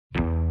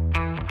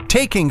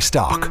Taking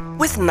Stock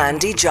with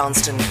Mandy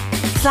Johnston.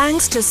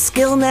 Thanks to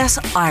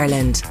Skillnet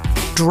Ireland,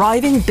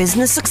 driving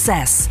business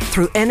success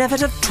through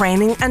innovative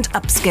training and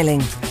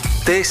upskilling.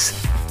 This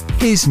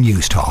is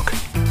News Talk.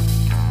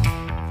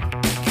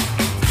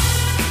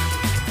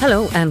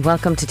 Hello and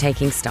welcome to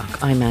Taking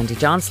Stock. I'm Mandy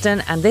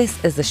Johnston and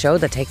this is the show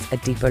that takes a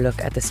deeper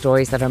look at the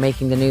stories that are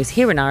making the news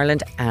here in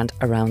Ireland and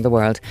around the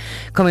world.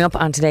 Coming up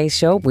on today's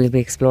show, we'll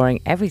be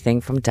exploring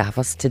everything from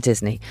Davos to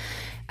Disney.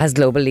 As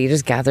global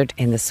leaders gathered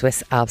in the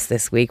Swiss Alps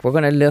this week, we're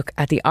going to look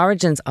at the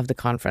origins of the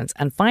conference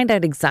and find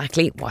out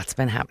exactly what's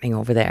been happening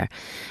over there.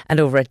 And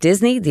over at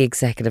Disney, the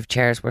executive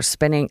chairs were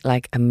spinning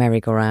like a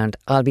merry-go-round.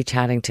 I'll be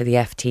chatting to the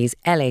FT's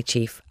LA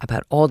chief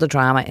about all the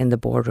drama in the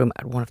boardroom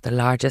at one of the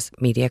largest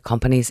media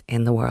companies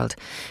in the world.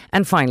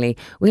 And finally,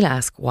 we'll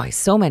ask why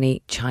so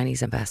many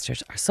Chinese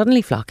investors are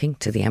suddenly flocking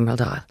to the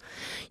Emerald Isle.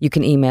 You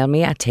can email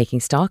me at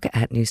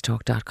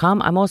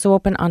takingstock@newstalk.com. I'm also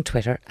open on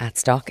Twitter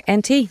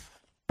 @StockNT.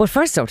 But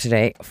first up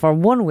today, for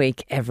 1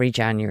 week every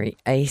January,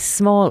 a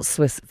small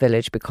Swiss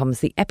village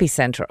becomes the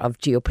epicentre of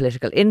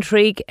geopolitical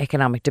intrigue,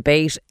 economic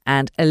debate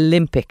and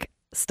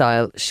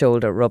Olympic-style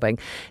shoulder rubbing.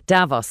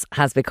 Davos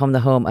has become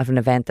the home of an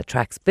event that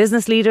tracks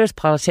business leaders,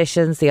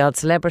 politicians, the odd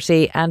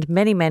celebrity and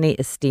many, many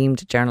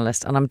esteemed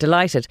journalists. And I'm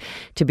delighted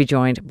to be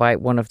joined by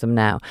one of them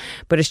now.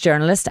 British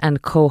journalist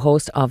and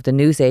co-host of the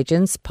News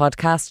Agents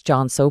podcast,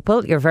 Jon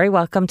Sopel. You're very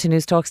welcome to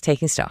News Talk's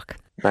Taking Stock.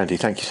 Mandy,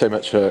 thank you so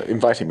much for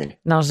inviting me.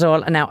 Not at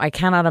all. Now, I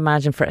cannot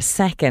imagine for a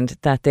second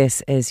that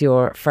this is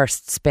your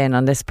first spin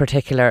on this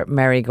particular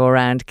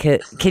merry-go-round.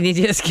 Can you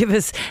just give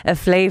us a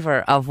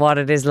flavour of what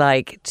it is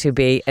like to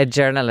be a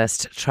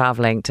journalist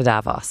travelling to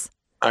Davos?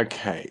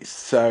 Okay,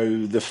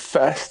 so the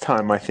first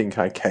time I think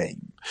I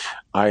came,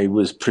 I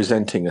was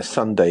presenting a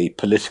Sunday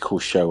political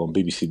show on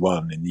BBC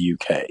One in the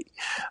UK,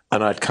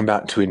 and I'd come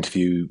out to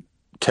interview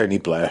Tony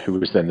Blair, who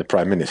was then the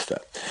Prime Minister.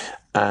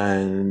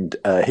 And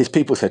his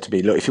people said to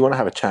me, look, if you want to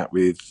have a chat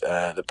with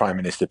the Prime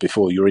Minister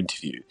before your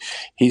interview,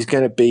 he's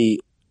going to be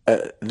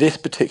at this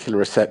particular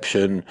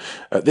reception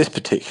at this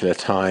particular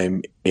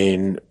time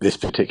in this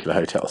particular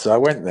hotel. So I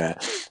went there,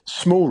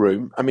 small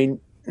room, I mean,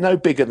 no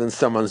bigger than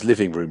someone's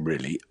living room,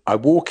 really. I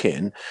walk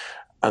in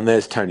and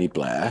there's Tony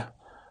Blair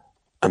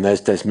and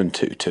there's Desmond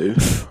Tutu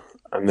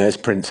and there's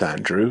Prince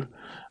Andrew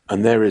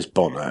and there is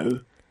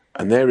Bono.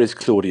 And there is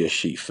Claudia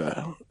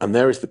Schiffer, and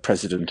there is the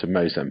president of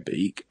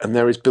Mozambique, and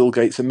there is Bill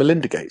Gates and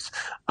Melinda Gates.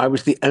 I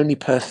was the only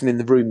person in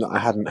the room that I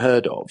hadn't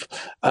heard of,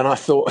 and I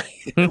thought,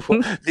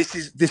 this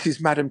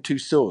is Madame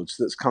Tussauds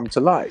that's come to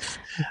life,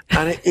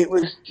 and it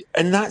was,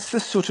 and that's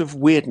the sort of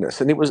weirdness.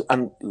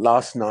 And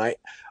last night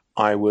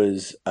I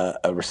was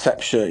a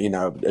reception,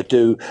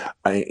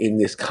 in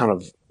this kind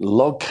of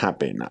log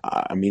cabin.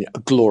 I mean, a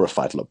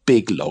glorified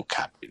big log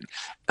cabin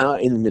out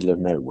in the middle of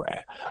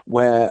nowhere,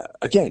 where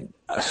again.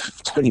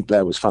 Tony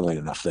Blair was, funnily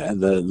enough, there.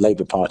 The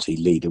Labour Party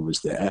leader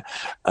was there.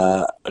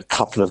 A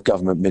couple of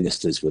government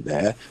ministers were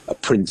there. A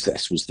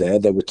princess was there.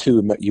 There were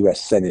 2 US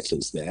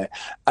senators there.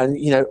 And,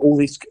 all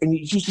these... And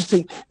you just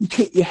think...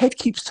 your head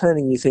keeps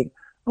turning. You think,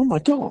 oh, my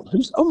God.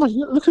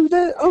 Look over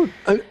there. Oh,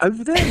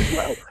 over there as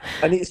well.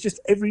 And it's just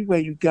everywhere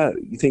you go.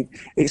 You think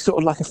it's sort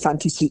of like a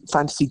fantasy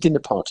dinner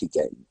party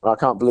game. I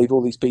can't believe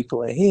all these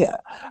people are here.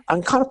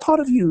 And kind of part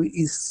of me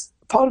is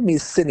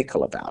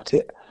cynical about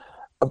it.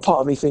 And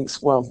part of me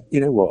thinks, well, you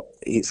know what?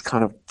 It's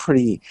kind of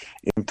pretty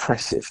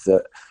impressive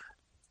that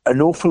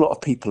an awful lot of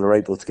people are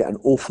able to get an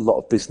awful lot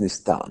of business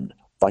done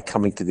by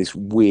coming to this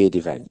weird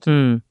event.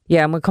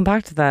 Yeah, and we'll come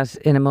back to that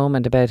in a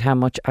moment about how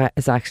much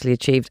is actually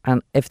achieved.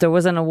 And if there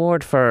was an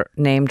award for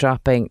name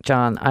dropping,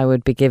 Jon, I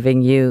would be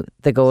giving you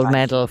the gold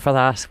medal for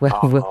that.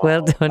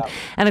 Well done.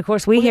 And of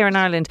course, we here in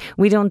Ireland,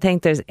 we don't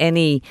think there's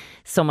any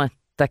summit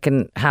that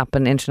can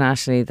happen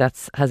internationally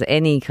that has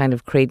any kind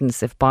of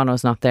credence if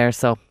Bono's not there.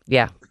 So,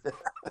 yeah.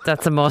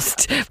 That's a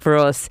must for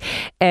us.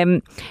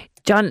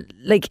 Jon,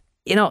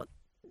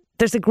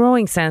 there's a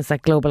growing sense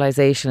that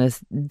globalisation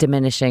is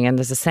diminishing, and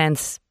there's a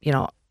sense,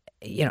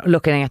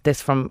 looking at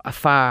this from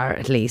afar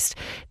at least,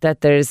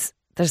 that there's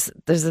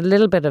a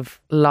little bit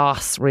of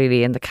loss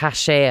really in the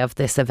cachet of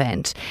this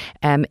event.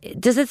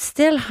 Does it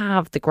still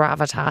have the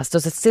gravitas?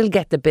 Does it still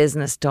get the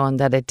business done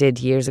that it did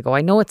years ago?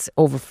 I know it's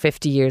over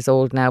 50 years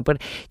old now,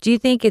 but do you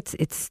think it's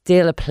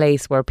still a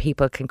place where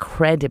people can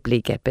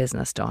credibly get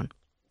business done?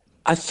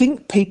 I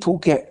think people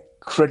get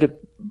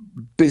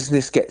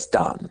business gets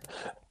done,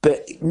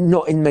 but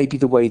not in maybe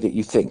the way that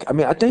you think. I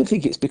mean, I don't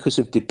think it's because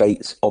of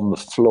debates on the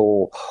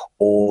floor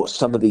or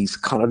some of these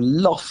kind of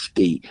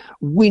lofty,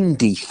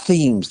 windy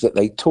themes that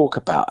they talk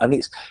about. And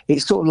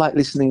it's sort of like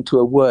listening to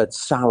a word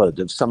salad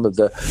of some of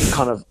the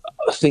kind of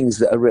things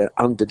that are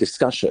under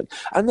discussion.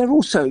 And they're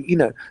also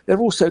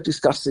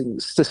discussing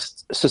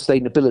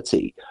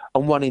sustainability.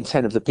 And 1 in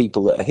 10 of the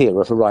people that are here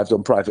have arrived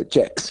on private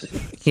jets.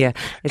 Yeah,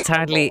 it's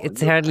hardly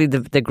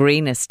the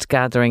greenest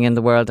gathering in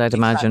the world, I'd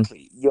imagine.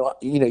 Exactly.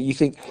 You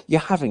think you're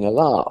having a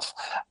laugh.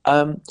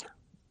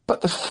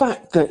 But the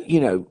fact that,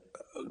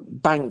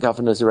 bank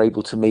governors are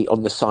able to meet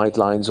on the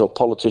sidelines or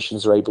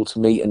politicians are able to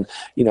meet. And,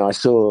 I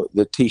saw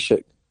the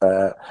Taoiseach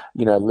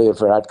Leo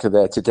Varadkar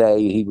there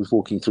today. He was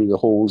walking through the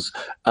halls.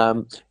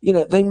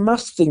 They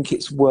must think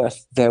it's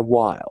worth their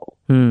while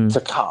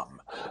to come,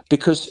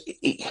 because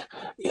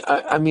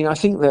I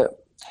think that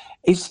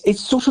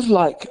it's sort of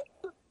like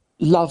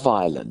Love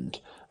Island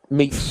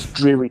meets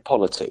dreary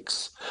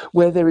politics,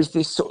 where there is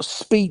this sort of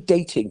speed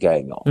dating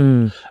going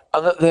on,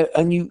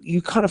 and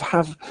you kind of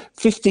have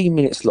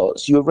 15-minute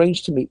slots. You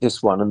arrange to meet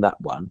this one and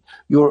that one.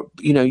 You're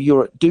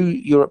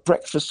at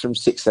breakfast from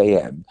 6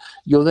 a.m.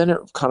 You're then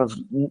at kind of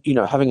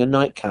having a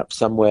nightcap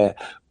somewhere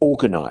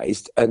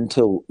organised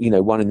until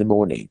 1 in the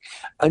morning,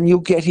 and you're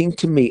getting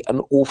to meet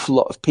an awful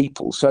lot of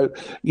people. So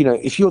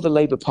if you're the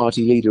Labour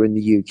Party leader in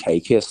the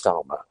UK, Keir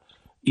Starmer,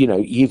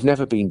 you've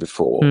never been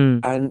before,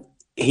 and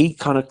he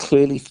kind of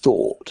clearly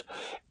thought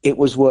it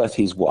was worth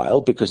his while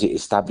because it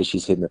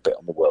establishes him a bit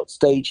on the world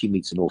stage. He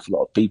meets an awful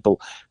lot of people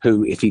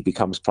who, if he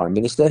becomes Prime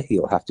Minister,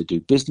 he'll have to do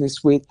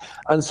business with.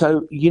 And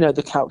so,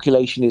 the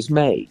calculation is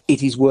made.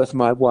 It is worth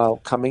my while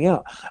coming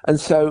out. And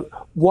so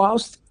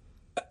whilst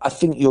I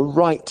think you're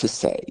right to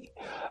say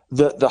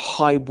that the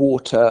high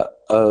water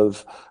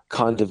of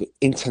kind of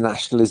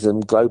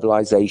internationalism,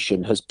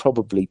 globalization has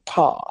probably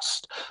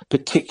passed,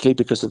 particularly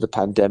because of the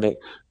pandemic,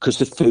 because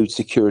of food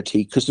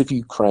security, because of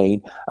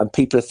Ukraine, and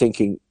people are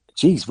thinking,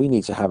 geez, we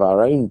need to have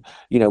our own,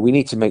 we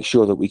need to make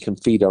sure that we can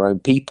feed our own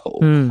people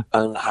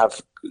and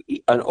have,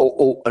 and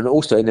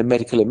also in a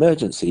medical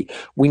emergency,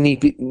 we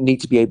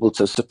need to be able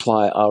to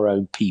supply our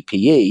own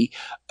PPE,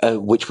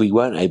 which we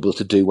weren't able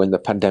to do when the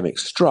pandemic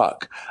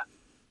struck.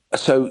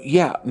 So,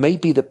 yeah,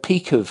 maybe the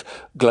peak of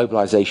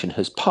globalization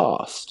has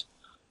passed,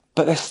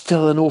 but there's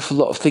still an awful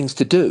lot of things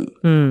to do.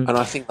 And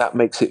I think that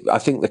makes it, I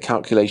think the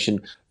calculation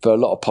for a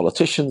lot of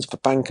politicians, for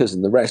bankers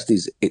and the rest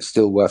it's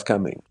still worth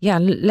coming. Yeah,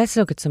 let's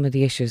look at some of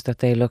the issues that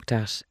they looked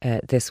at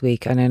this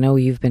week. And I know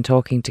you've been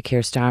talking to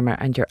Keir Starmer,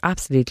 and you're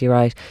absolutely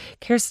right.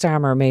 Keir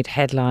Starmer made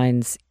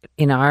headlines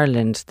in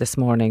Ireland this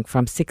morning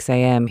from 6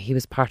 a.m. He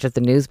was part of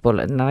the news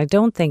bulletin. And I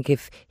don't think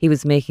if he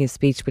was making a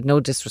speech, with no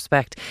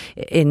disrespect,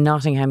 in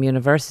Nottingham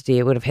University,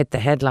 it would have hit the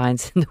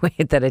headlines in the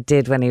way that it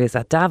did when he was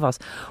at Davos.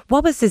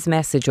 What was his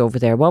message over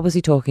there? What was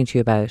he talking to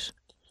you about?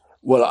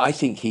 Well, I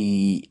think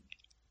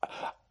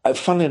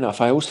funnily enough,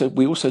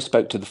 we also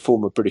spoke to the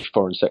former British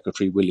Foreign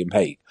Secretary William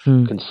Hague,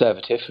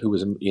 Conservative, who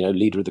was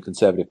leader of the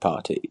Conservative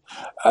Party,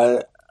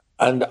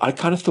 and I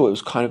kind of thought it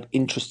was kind of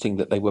interesting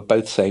that they were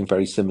both saying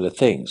very similar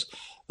things.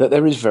 That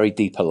there is very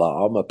deep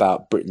alarm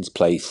about Britain's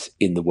place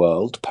in the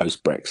world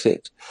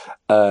post-Brexit.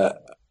 Keir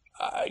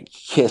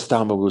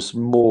Starmer was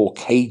more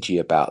cagey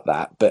about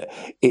that, but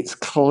it's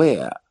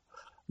clear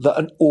that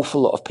an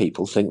awful lot of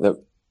people think that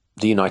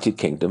the United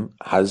Kingdom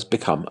has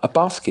become a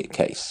basket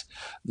case,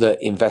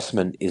 that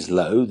investment is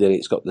low, that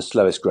it's got the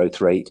slowest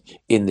growth rate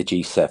in the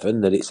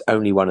G7, that it's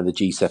only one of the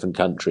G7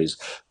 countries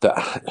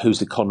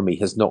whose economy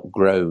has not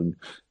grown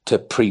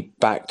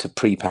back to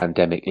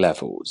pre-pandemic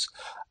levels.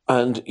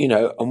 And,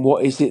 and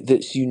what is it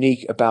that's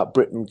unique about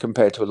Britain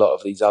compared to a lot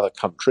of these other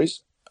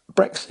countries?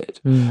 Brexit.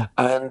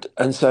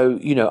 And so,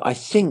 I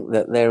think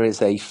that there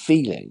is a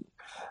feeling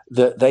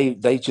that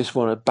they just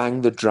want to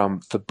bang the drum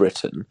for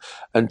Britain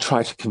and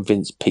try to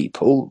convince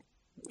people,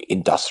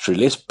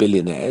 industrialists,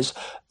 billionaires,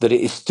 that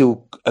it is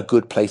still a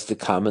good place to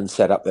come and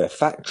set up their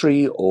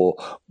factory or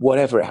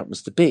whatever it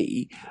happens to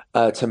be,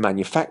 to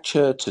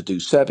manufacture, to do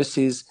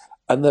services,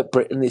 and that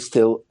Britain is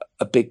still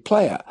a big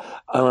player.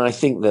 And I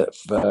think that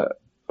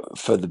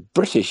for the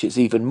British, it's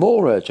even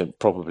more urgent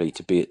probably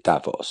to be at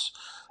Davos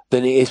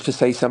than it is for,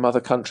 say, some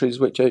other countries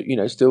which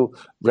are, still,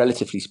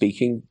 relatively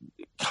speaking,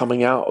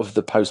 coming out of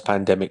the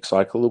post-pandemic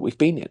cycle that we've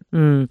been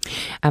in.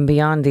 And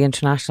beyond the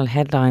international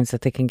headlines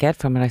that they can get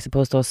from it, I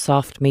suppose those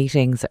soft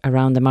meetings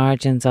around the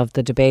margins of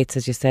the debates,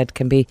 as you said,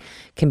 can be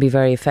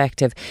very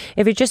effective.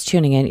 If you're just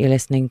tuning in, you're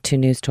listening to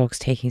News Talk's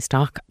Taking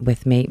Stock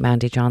with me,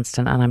 Mandy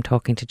Johnston, and I'm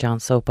talking to John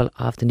Sopel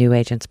of the New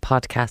Agents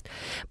podcast.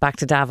 Back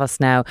to Davos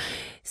now.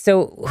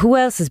 So who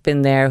else has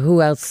been there?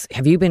 Who else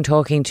have you been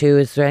talking to?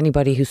 Is there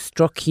anybody who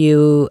struck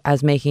you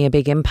as making a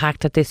big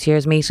impact at this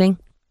year's meeting?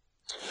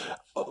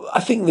 I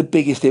think the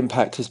biggest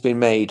impact has been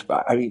made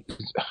by,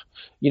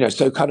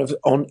 so kind of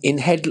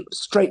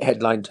straight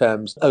headline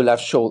terms, Olaf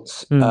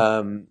Scholz,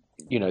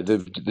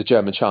 the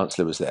German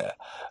Chancellor was there.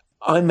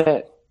 I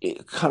met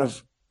it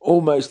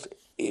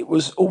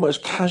was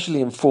almost casually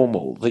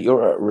informal that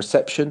you're at a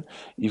reception,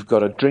 you've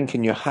got a drink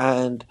in your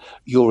hand,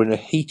 you're in a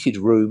heated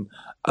room.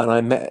 And I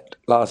met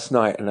last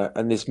night,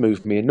 and this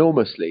moved me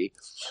enormously,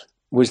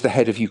 was the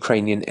head of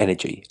Ukrainian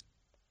energy.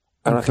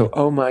 And I thought,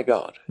 oh my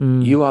God,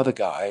 you are the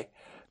guy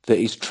that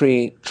is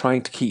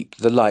trying to keep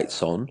the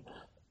lights on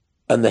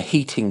and the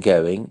heating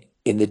going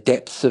in the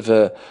depths of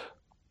a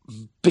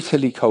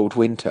bitterly cold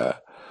winter,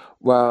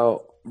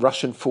 while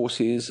Russian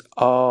forces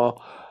are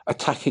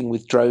attacking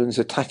with drones,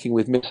 attacking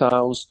with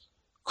missiles,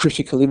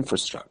 critical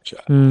infrastructure.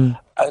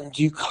 And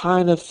you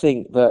kind of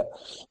think that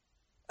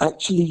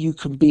actually you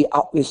can be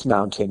up this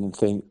mountain and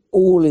think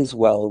all is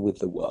well with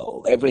the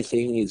world.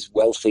 Everything is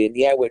wealthy. And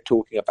yeah, we're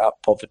talking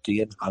about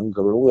poverty and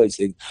hunger and all those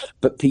things,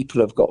 but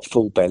people have got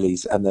full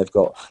bellies and they've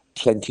got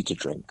plenty to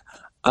drink.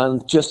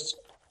 And just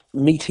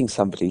meeting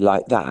somebody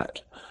like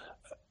that,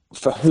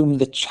 for whom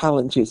the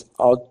challenges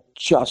are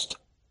just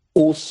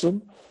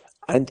awesome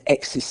and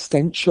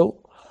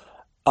existential,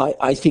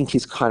 I think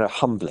is kind of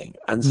humbling.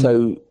 And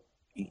so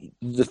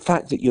the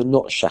fact that you're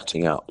not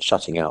shutting out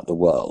the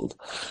world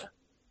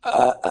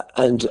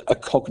and are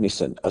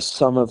cognizant of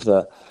some of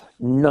the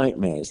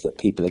nightmares that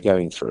people are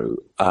going through,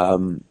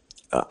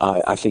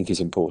 I think is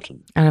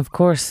important. And of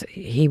course,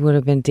 he would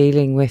have been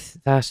dealing with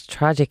that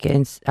tragic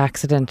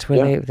accident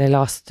where they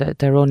lost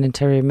their own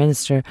interior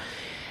minister.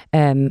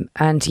 And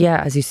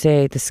yeah, as you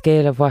say, the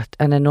scale of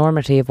an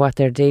enormity of what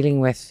they're dealing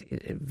with,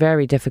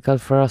 very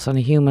difficult for us on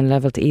a human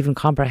level to even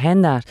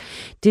comprehend that.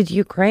 Did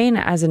Ukraine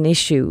as an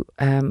issue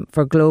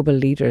for global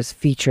leaders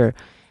feature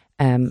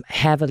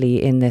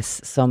heavily in this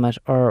summit,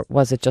 or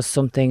was it just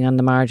something on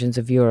the margins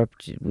of Europe?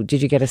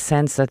 Did you get a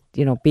sense that,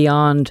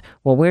 beyond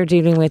what we're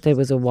dealing with, it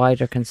was a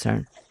wider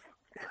concern?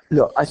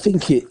 Look, I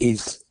think it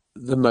is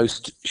the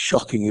most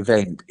shocking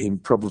event in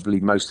probably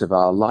most of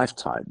our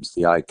lifetimes.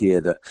 The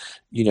idea that,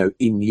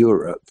 in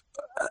Europe,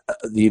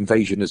 the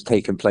invasion has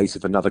taken place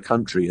of another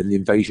country, and the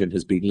invasion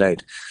has been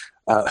led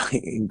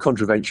in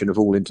contravention of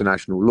all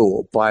international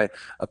law by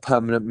a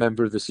permanent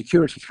member of the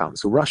Security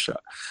Council, Russia.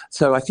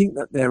 So I think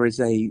that there is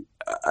a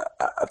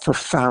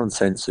profound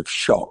sense of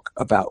shock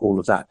about all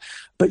of that.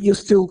 But you've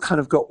still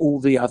kind of got all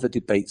the other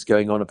debates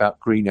going on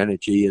about green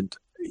energy and,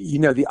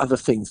 the other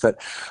things that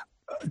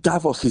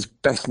Davos is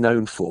best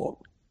known for.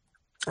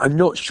 I'm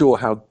not sure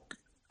how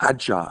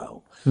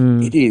agile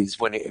it is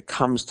when it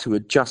comes to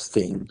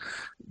adjusting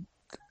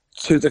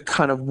to the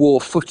kind of war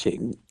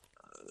footing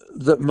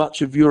that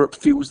much of Europe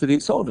feels that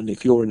it's on. And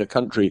if you're in a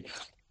country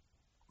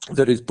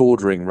that is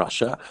bordering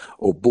Russia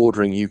or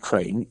bordering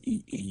Ukraine,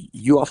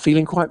 you are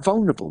feeling quite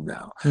vulnerable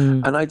now.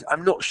 And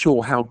I'm not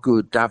sure how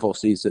good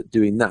Davos is at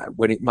doing that,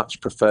 when it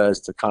much prefers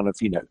to kind of,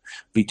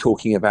 be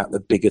talking about the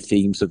bigger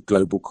themes of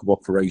global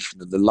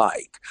cooperation and the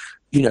like,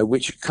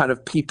 which kind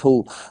of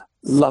people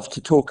love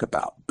to talk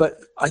about. But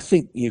I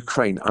think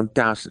Ukraine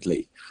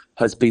undoubtedly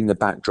has been the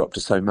backdrop to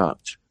so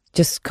much.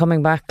 Just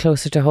coming back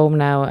closer to home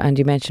now, and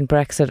you mentioned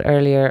Brexit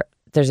earlier,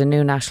 there's a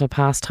new national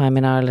pastime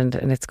in Ireland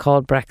and it's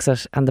called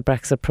Brexit and the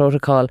Brexit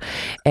Protocol.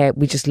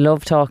 We just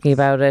love talking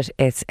about it.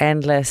 It's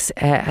endless.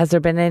 Has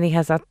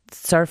that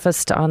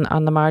surfaced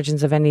on the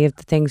margins of any of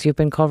the things you've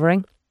been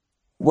covering?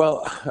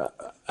 Well,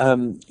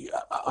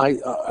 I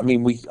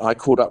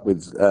caught up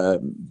with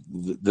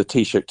the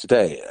Taoiseach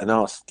today and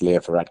asked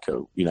Leo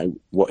Varadkar,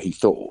 what he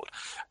thought.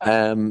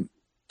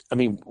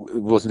 It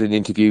wasn't an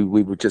interview.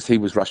 He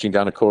was rushing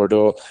down a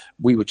corridor.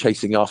 We were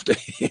chasing after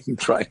him,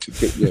 trying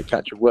to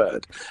catch a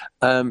word.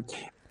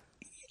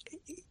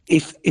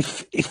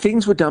 If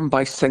things were done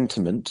by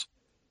sentiment,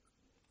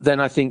 then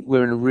I think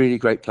we're in a really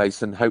great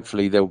place, and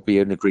hopefully there will be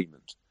an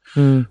agreement.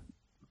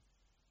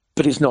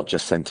 But it's not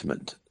just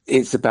sentiment.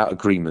 It's about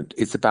agreement.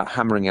 It's about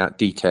hammering out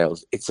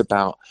details. It's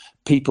about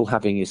people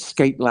having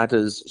escape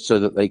ladders so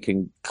that they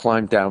can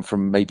climb down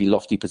from maybe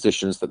lofty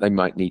positions that they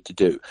might need to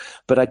do.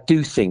 But I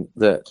do think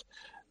that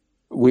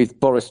with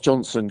Boris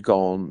Johnson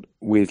gone,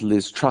 with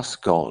Liz Truss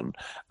gone,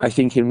 I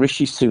think in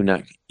Rishi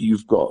Sunak,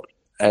 you've got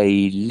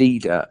a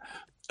leader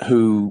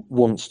who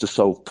wants to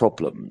solve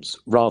problems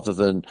rather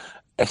than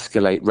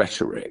escalate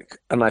rhetoric.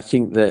 And I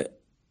think that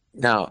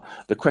now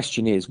the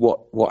question is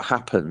what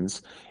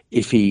happens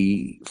if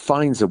he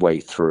finds a way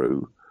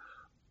through,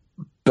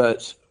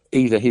 but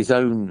either his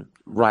own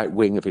right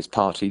wing of his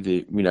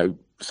party,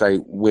 say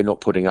we're not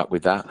putting up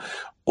with that,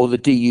 or the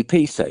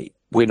DUP say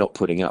we're not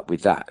putting up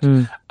with that.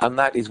 And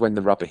that is when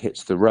the rubber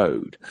hits the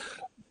road.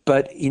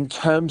 But in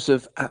terms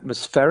of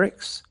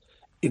atmospherics,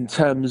 in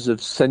terms of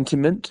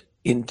sentiment,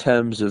 in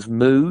terms of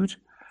mood,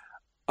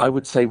 I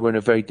would say we're in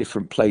a very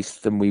different place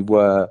than we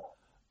were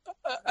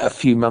a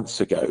few months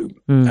ago.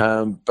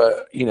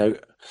 But,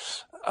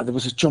 there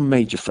was a John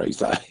Major phrase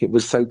that it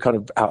was so kind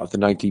of out of the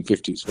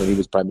 1950s when he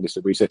was Prime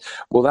Minister, where he said,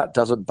 well, that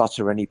doesn't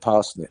butter any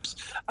parsnips.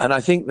 And I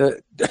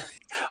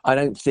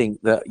don't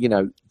think that,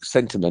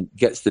 sentiment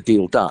gets the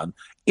deal done.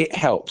 It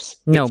helps.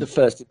 No. It's the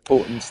first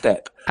important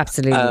step.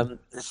 Absolutely.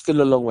 There's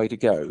still a long way to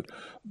go.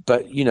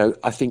 But,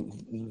 I think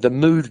the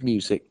mood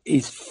music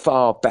is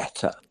far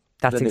better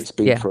than it's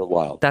been for a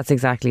while. That's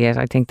exactly it.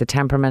 I think the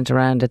temperament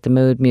around it, the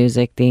mood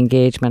music, the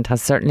engagement has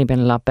certainly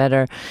been a lot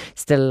better.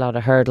 Still a lot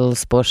of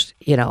hurdles, but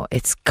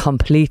it's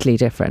completely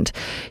different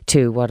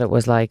to what it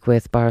was like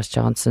with Boris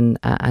Johnson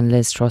and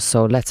Liz Truss.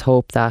 So let's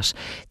hope that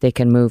they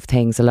can move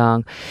things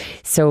along.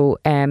 So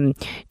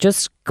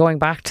just going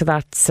back to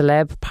that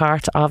celeb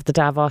part of the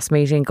Davos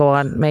meeting, go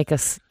on, make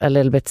us a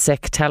little bit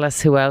sick. Tell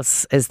us who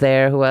else is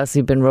there, who else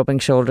you've been rubbing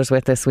shoulders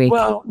with this week.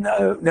 Well,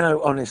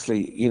 no,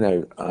 honestly,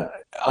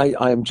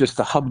 I am just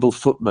a humble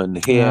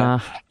footman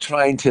here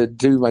trying to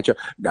do my job.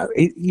 No,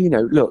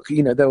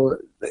 there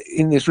were,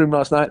 in this room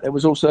last night, there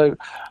was also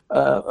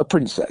a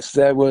princess.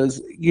 There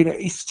was,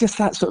 it's just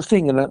that sort of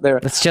thing. And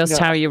that it's just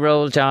how you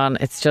roll, John.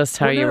 It's just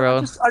how you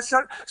roll.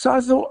 So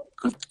I thought,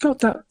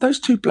 God, those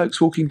two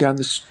blokes walking down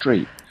the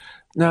street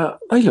Now,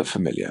 they look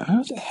familiar.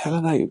 Who the hell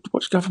are they?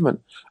 What's government?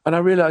 And I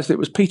realised it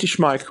was Peter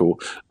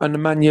Schmeichel and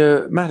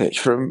Nemanja Matic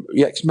from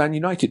the ex-Man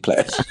United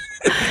players.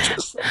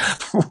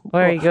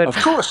 Very good. Of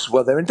course.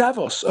 Well, they're in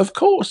Davos. Of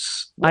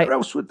course. Where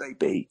else would they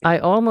be? I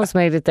almost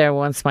made it there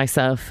once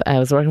myself. I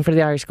was working for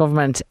the Irish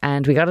government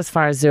and we got as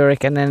far as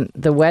Zurich, and then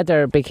the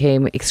weather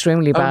became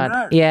extremely bad.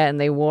 No. Yeah, and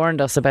they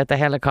warned us about the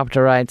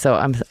helicopter ride. So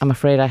I'm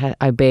afraid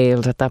I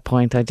bailed at that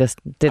point. I just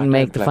didn't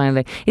make the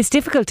final day. It's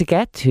difficult to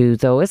get to,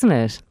 though, isn't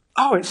it?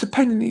 Oh, it's a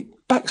pain in the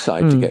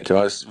backside to get to.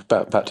 I was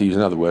about to use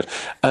another word.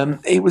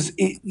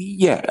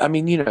 Yeah, I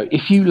mean,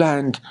 if you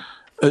land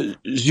at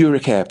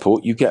Zurich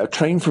Airport, you get a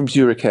train from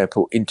Zurich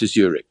Airport into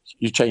Zurich.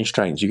 You change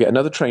trains. You get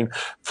another train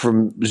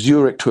from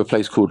Zurich to a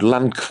place called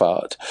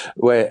Landquart,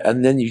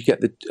 and then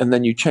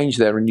you change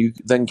there, and you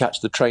then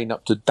catch the train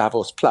up to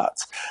Davos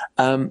Platz.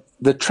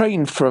 The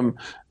train from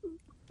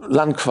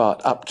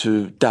Landquart up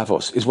to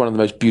Davos is one of the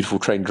most beautiful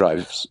train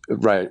rides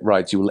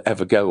you will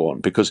ever go on,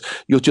 because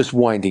you're just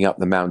winding up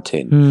the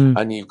mountain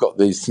and you've got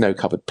these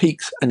snow-covered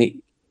peaks,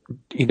 and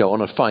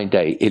on a fine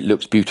day it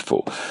looks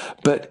beautiful.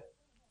 But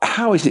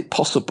how is it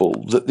possible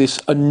that this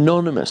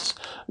anonymous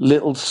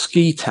little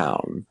ski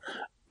town,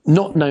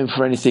 not known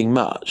for anything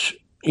much,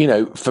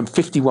 from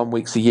 51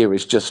 weeks a year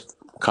is just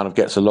kind of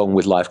gets along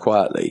with life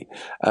quietly,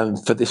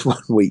 and for this 1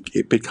 week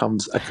it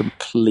becomes a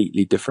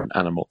completely different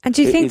animal. And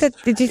do you think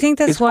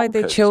that's why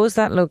they chose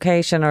that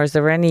location, or is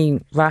there any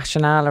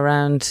rationale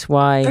around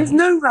why? There's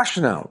no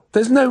rationale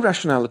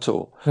at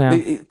all.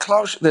 Yeah.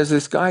 There's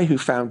this guy who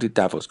founded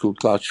Davos called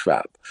Klaus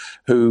Schwab,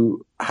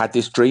 who had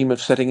this dream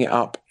of setting it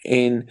up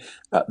in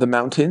the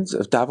mountains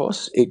of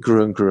Davos. It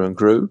grew and grew and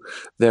grew.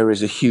 There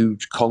is a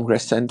huge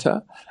congress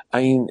center.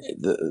 I mean,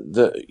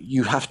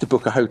 you have to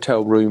book a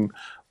hotel room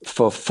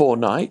for 4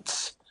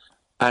 nights,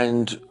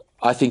 and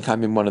I think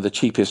I'm in one of the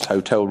cheapest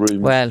hotel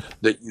rooms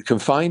that you can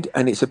find,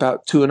 and it's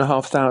about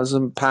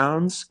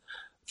 £2,500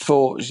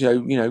 for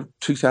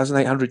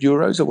 2,800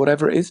 euros or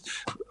whatever it is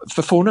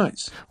for 4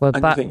 nights. Well,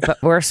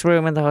 but worst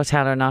room in the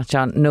hotel or not,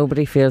 John,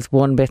 nobody feels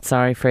one bit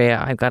sorry for you,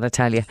 I've got to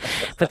tell you.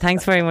 But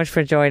thanks very much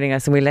for joining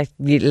us, and we let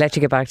you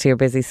get back to your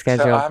busy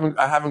schedule. So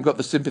I haven't got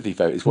the sympathy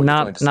vote, is what you're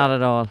trying to say. Not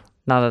at all.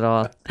 Not at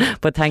all.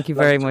 But thank you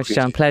very much,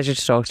 John. Pleasure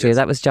to talk to you.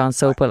 That was John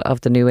Sopel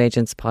of the New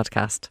Agents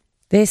podcast.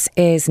 This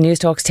is News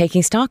Talk's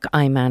Taking Stock.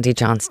 I'm Mandy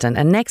Johnston.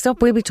 And next up,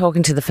 we'll be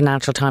talking to the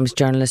Financial Times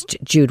journalist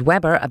Jude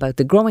Webber about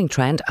the growing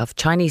trend of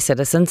Chinese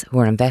citizens who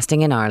are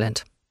investing in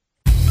Ireland.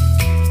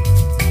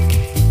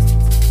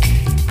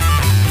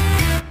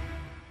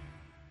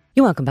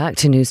 You're welcome back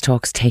to News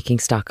Talk's Taking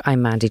Stock.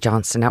 I'm Mandy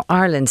Johnston. Now,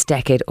 Ireland's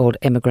decade-old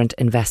immigrant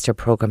investor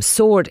programme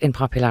soared in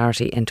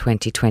popularity in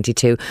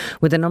 2022,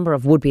 with a number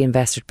of would-be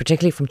investors,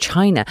 particularly from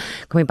China,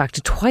 coming back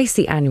to twice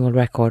the annual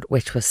record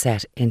which was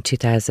set in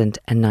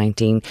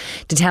 2019.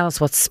 To tell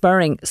us what's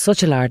spurring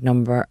such a large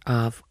number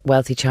of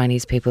wealthy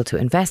Chinese people to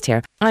invest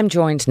here, I'm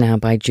joined now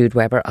by Jude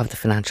Webber of the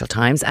Financial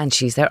Times, and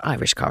she's their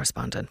Irish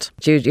correspondent.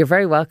 Jude, you're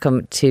very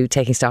welcome to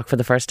Taking Stock for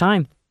the first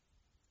time.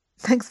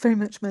 Thanks very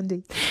much,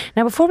 Mandy.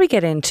 Now, before we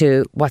get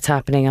into what's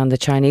happening on the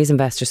Chinese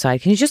investor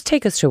side, can you just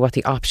take us through what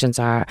the options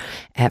are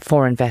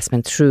for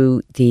investment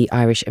through the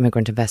Irish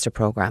Immigrant Investor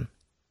Programme?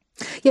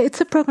 Yeah, it's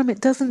a programme.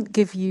 It doesn't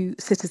give you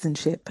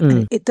citizenship.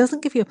 And it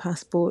doesn't give you a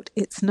passport.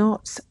 It's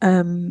not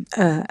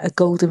a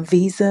golden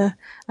visa.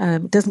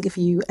 It doesn't give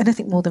you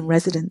anything more than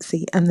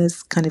residency, and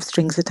there's kind of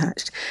strings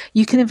attached.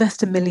 You can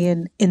invest $1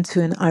 million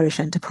into an Irish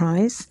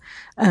enterprise,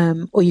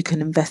 or you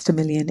can invest $1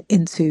 million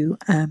into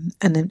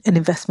an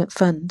investment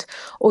fund,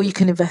 or you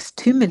can invest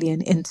 $2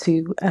 million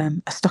into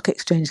a stock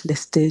exchange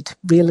listed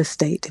real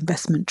estate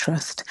investment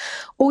trust,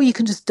 or you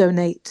can just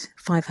donate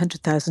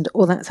 $500,000,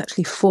 or that's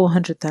actually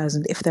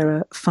 $400,000 if there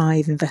are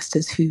 5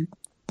 investors who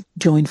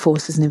join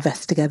forces and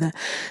invest together.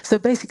 So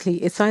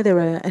basically, it's either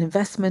an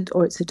investment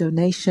or it's a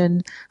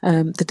donation.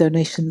 The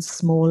donation's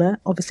smaller,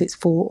 obviously it's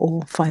 4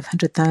 or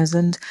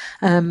 500,000,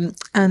 and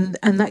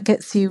that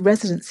gets you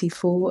residency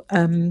for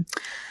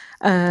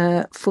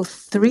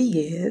 3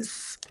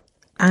 years,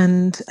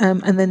 and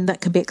then that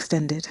can be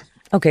extended.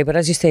 Okay, but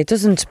as you say, it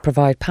doesn't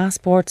provide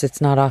passports,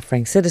 it's not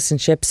offering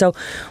citizenship. So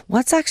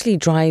what's actually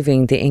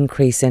driving the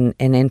increase in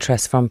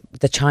interest from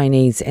the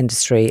Chinese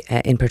industry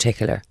in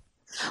particular?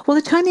 Well,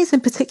 the Chinese in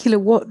particular,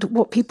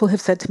 what people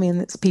have said to me,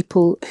 and it's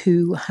people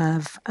who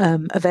have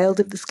availed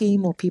of the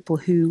scheme or people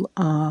who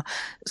are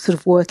sort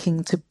of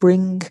working to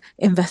bring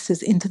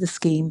investors into the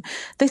scheme,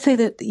 they say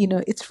that,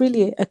 it's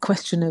really a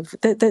question of,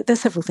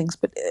 there's several things,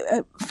 but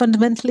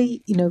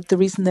fundamentally, the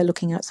reason they're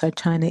looking outside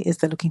China is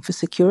they're looking for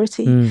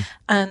security.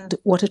 And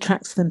what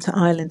attracts them to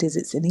Ireland is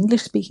it's an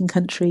English-speaking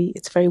country,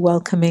 it's very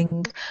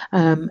welcoming,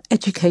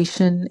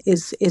 education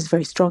is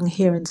very strong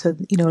here. And so,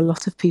 a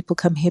lot of people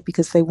come here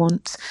because they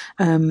want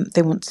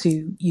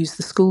to use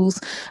the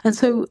schools, and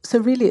so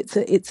really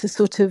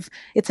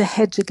it's a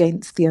hedge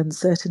against the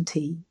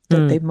uncertainty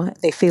that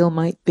they feel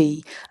might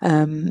be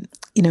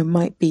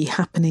might be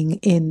happening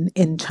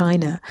in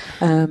China,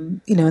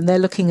 and they're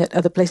looking at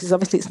other places.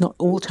 Obviously, it's not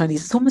all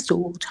Chinese; it's almost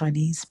all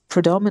Chinese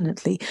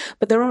predominantly,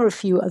 but there are a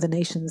few other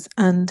nations.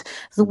 And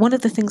one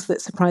of the things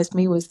that surprised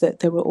me was that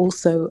there were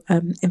also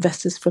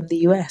investors from the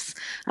US,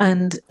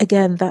 and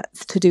again,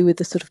 that's to do with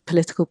the sort of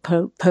political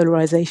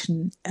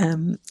polarization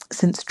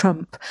since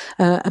Trump,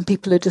 and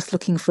people are just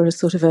looking for a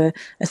sort of a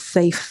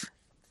safe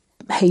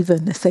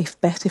haven, a safe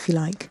bet, if you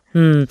like.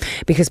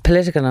 Because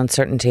political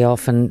uncertainty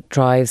often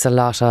drives a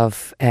lot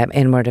of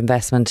inward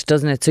investment,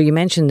 doesn't it? So you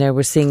mentioned there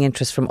we're seeing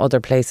interest from other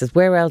places.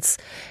 Where else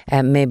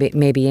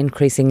maybe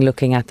increasing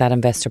looking at that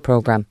investor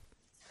programme?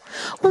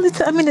 Well,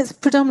 it's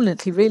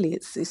predominantly really,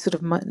 it's sort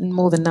of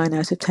more than 9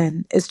 out of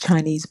 10 is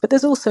Chinese, but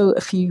there's also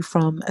a few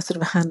from a sort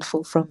of a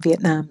handful from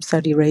Vietnam,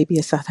 Saudi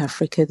Arabia, South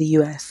Africa, the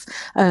US,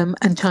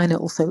 and China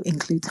also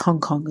includes Hong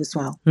Kong as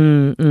well.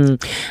 And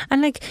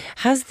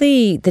has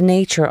the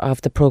nature of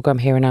the programme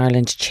here in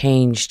Ireland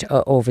changed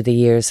over the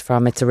years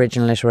from its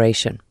original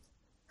iteration?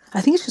 I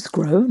think it's just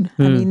grown.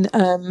 I mean,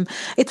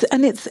 it's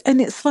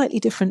slightly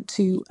different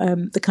to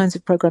the kinds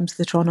of programs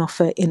that are on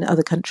offer in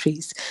other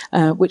countries,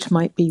 which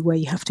might be where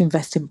you have to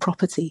invest in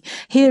property.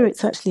 Here,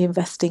 it's actually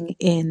investing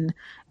in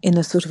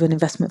a sort of an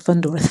investment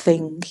fund or a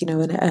thing,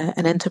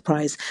 an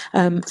enterprise.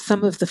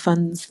 Some of the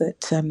funds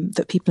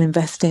that people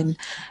invest in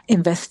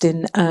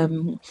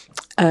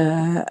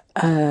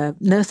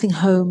nursing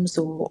homes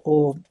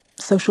or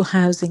social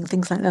housing,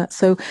 things like that.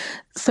 So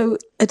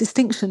a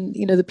distinction,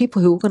 the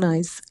people who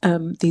organise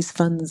these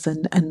funds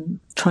and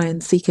try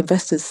and seek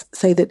investors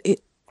say that it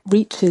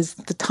reaches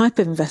the type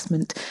of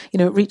investment,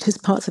 it reaches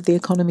parts of the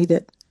economy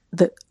that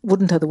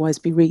wouldn't otherwise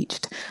be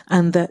reached,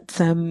 and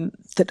that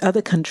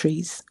other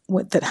countries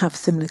that have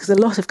similar, because a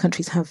lot of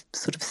countries have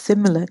sort of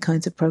similar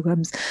kinds of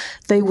programs,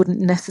 they wouldn't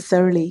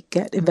necessarily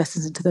get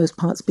investors into those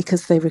parts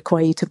because they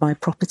require you to buy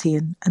property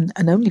and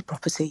only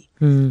property.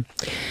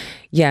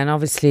 Yeah, and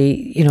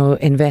obviously,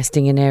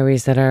 investing in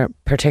areas that are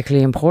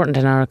particularly important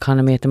in our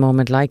economy at the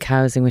moment, like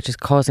housing, which is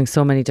causing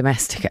so many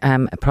domestic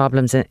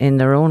problems in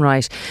their own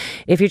right.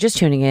 If you're just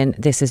tuning in,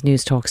 this is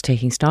News Talks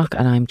Taking Stock,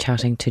 and I'm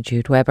chatting to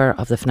Jude Webber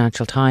of the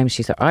Financial Times.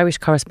 She's our Irish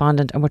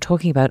correspondent, and we're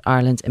talking about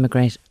Ireland's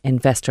Immigrant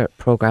Investor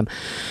Programme.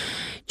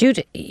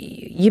 Jude,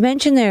 you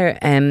mentioned there,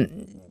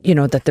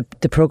 that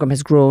the programme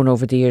has grown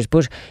over the years,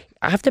 but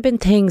have there been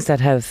things that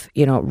have,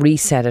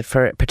 reset it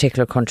for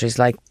particular countries,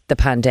 like the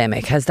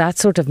pandemic? Has that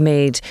sort of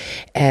made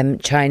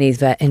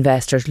Chinese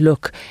investors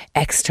look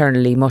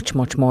externally much,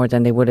 much more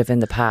than they would have in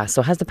the past?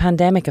 So has the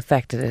pandemic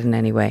affected it in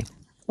any way?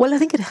 Well, I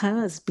think it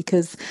has,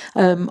 because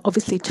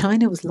obviously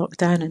China was locked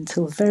down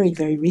until very,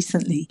 very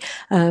recently.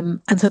 And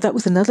so that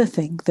was another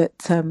thing that,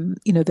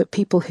 that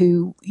people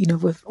who,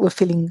 were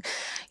feeling,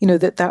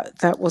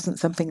 that wasn't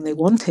something they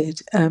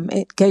wanted.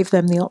 It gave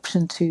them the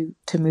option to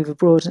move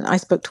abroad. And I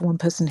spoke to one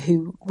person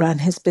who ran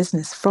his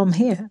business from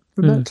here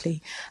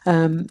remotely,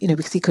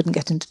 because he couldn't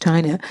get into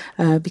China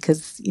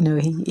because,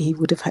 he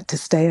would have had to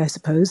stay, I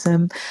suppose,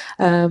 and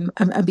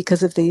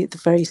because of the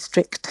very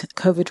strict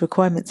COVID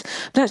requirements.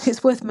 But actually,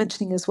 it's worth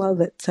mentioning as well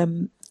that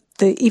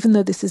even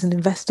though this is an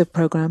investor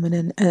program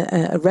and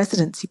a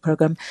residency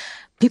program,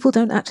 people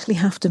don't actually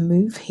have to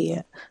move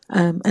here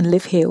and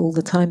live here all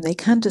the time. They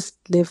can just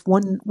live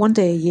one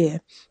day a year.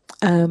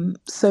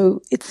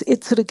 So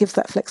it sort of gives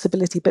that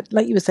flexibility. But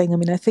like you were saying,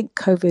 I think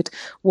COVID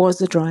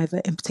was a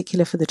driver in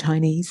particular for the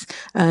Chinese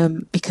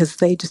because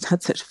they just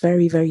had such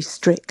very, very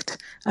strict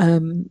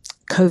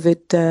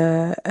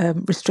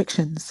COVID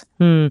restrictions.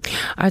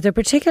 Are there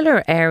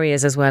particular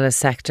areas as well as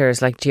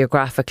sectors, like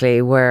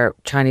geographically, where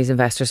Chinese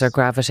investors are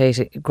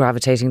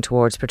gravitating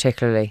towards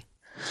particularly?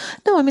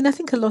 No, I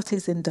think a lot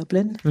is in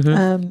Dublin,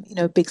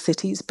 big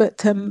cities.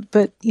 But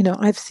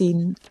I've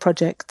seen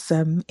projects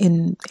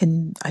in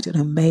I don't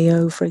know,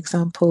 Mayo, for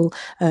example,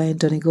 in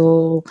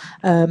Donegal.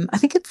 I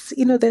think it's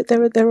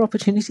there are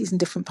opportunities in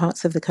different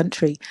parts of the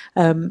country.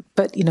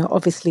 But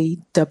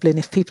obviously Dublin,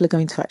 if people are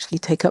going to actually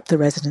take up the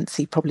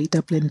residency, probably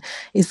Dublin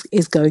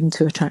is going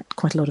to attract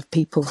quite a lot of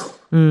people.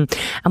 And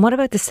what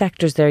about the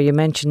sectors there? You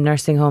mentioned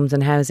nursing homes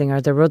and housing.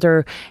 Are there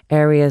other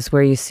areas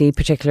where you see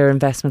particular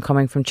investment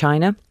coming from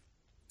China?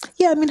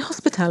 Yeah,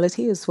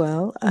 hospitality as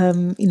well.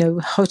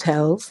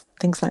 Hotels,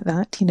 things like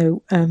that.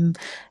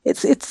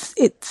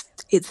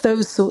 It's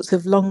those sorts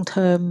of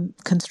long-term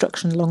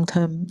construction,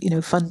 long-term,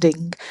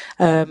 funding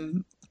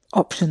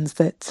options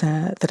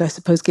that I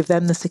suppose give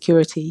them the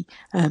security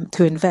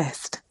to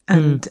invest.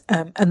 And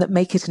that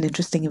make it an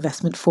interesting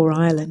investment for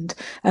Ireland,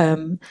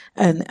 and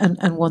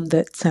one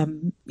that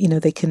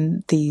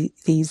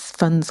these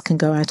funds can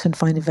go out and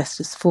find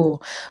investors for.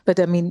 But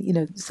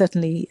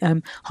certainly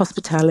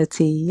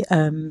hospitality,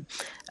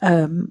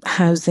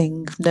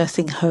 housing,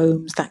 nursing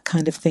homes, that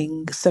kind of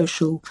thing,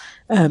 social.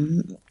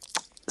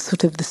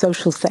 Sort of the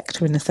social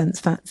sector, in a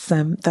sense,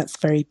 that's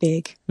very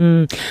big.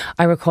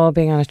 I recall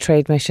being on a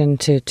trade mission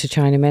to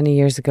China many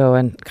years ago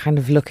and kind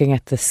of looking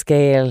at the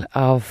scale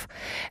of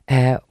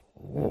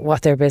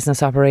what their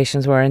business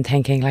operations were and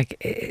thinking, like,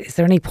 is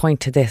there any point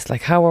to this?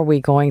 Like, how are we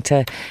going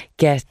to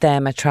get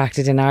them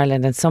attracted in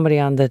Ireland? And somebody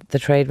on the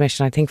trade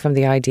mission, I think from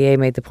the IDA,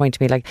 made the point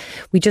to me, like,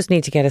 we just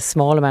need to get a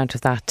small amount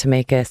of that to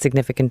make a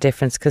significant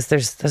difference, because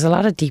there's a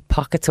lot of deep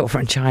pockets over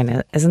in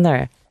China, isn't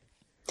there?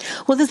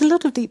 Well, there's a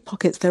lot of deep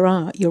pockets. There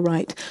are. You're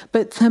right.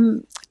 But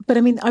I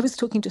mean, I was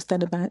talking just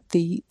then about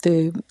the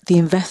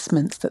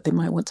investments that they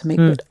might want to make.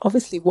 But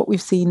obviously, what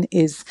we've seen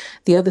is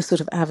the other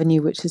sort of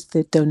avenue, which is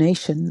the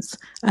donations.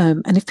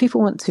 And if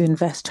people want to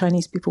invest,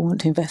 Chinese people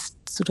want to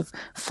invest sort of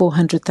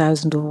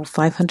 400,000 or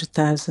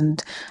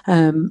 500,000,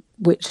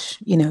 which,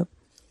 you know,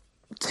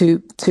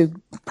 to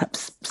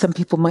perhaps some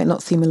people might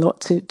not seem a lot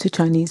to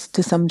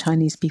some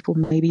Chinese people.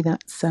 Maybe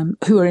that's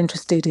who are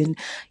interested in,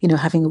 you know,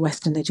 having a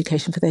Western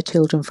education for their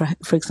children,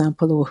 for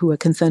example, or who are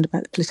concerned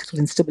about the political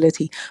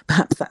instability.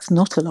 Perhaps that's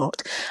not a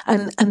lot,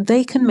 and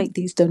they can make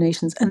these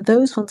donations, and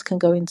those ones can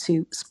go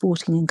into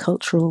sporting and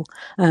cultural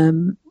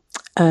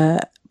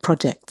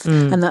projects,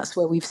 and that's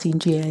where we've seen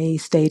GAA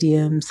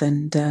stadiums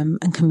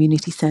and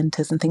community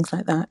centres and things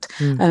like that.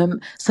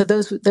 So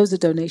those are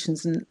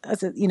donations, and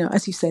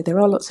as you say, there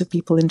are lots of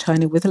people in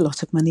China with a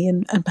lot of money,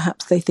 and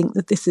perhaps they think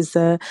that this is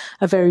a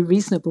very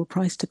reasonable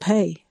price to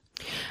pay.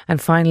 And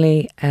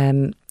finally,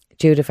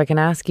 Jude, if I can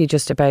ask you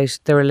just about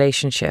the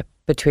relationship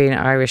between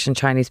Irish and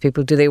Chinese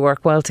people, do they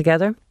work well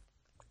together?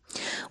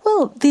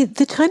 Well,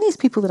 the Chinese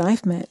people that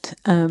I've met,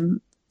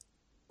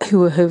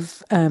 who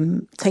have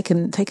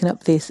taken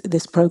up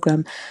this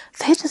program,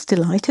 they're just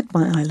delighted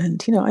by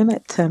Ireland. You know, I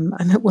met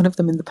one of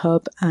them in the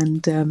pub,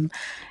 and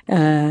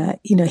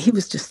he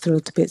was just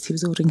thrilled to bits. He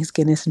was ordering his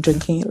Guinness and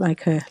drinking it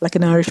like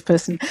an Irish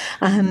person.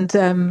 And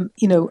and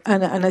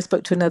I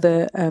spoke to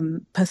another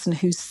person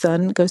whose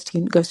son goes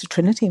to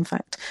Trinity, in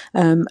fact.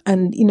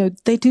 And you know,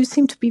 they do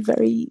seem to be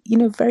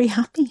very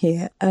happy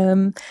here.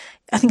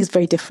 I think it's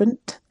very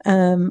different,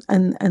 and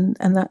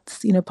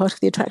that's, you know, part of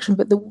the attraction.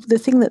 But the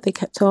thing that they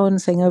kept on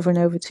saying over and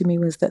over to me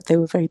was that they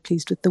were very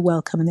pleased with the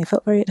welcome and they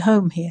felt very at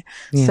home here.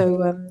 Yeah.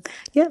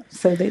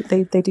 So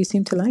they do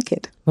seem to like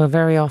it. Well,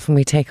 very often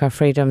we take our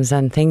freedoms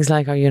and things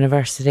like our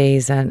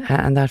universities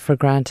and that for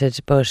granted.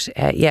 But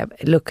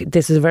look,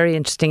 this is a very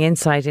interesting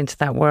insight into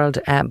that world.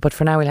 But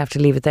for now, we'll have to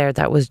leave it there.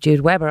 That was Jude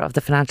Webber of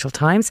the Financial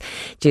Times.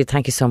 Jude,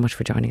 thank you so much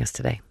for joining us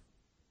today.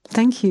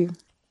 Thank you.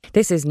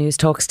 This is News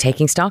Talk's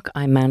Taking Stock.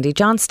 I'm Mandy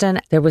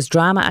Johnston. There was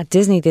drama at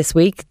Disney this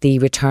week, the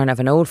return of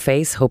an old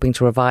face hoping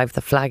to revive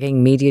the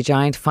flagging media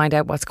giant. Find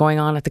out what's going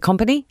on at the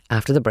company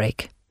after the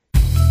break.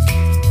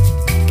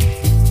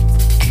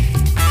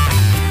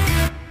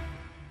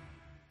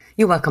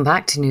 You're welcome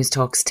back to News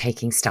Talk's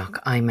Taking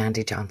Stock. I'm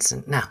Mandy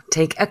Johnston. Now,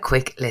 take a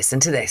quick listen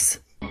to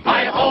this.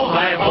 Hi-ho,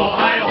 hi-ho,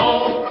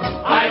 hi-ho,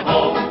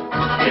 hi-ho,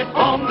 it's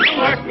home to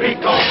work we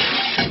go.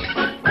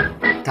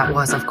 That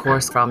was, of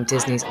course, from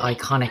Disney's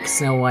iconic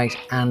Snow White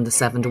and the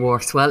Seven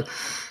Dwarfs. Well,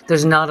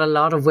 there's not a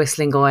lot of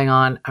whistling going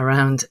on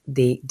around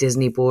the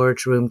Disney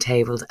boardroom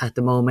tables at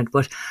the moment,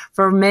 but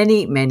for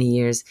many, many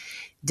years,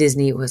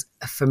 Disney was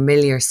a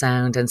familiar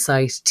sound and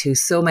sight to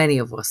so many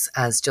of us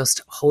as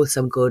just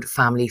wholesome, good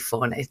family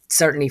fun. It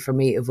certainly, for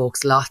me,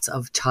 evokes lots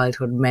of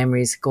childhood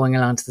memories going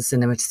along to the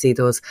cinema to see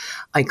those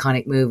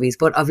iconic movies.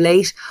 But of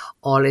late,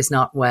 all is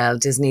not well.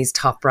 Disney's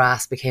top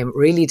brass became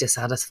really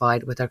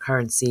dissatisfied with their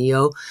current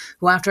CEO,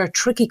 who after a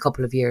tricky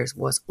couple of years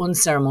was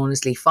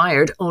unceremoniously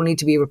fired, only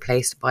to be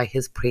replaced by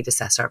his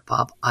predecessor,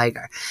 Bob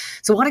Iger.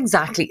 So what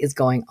exactly is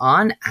going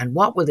on, and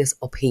what will this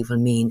upheaval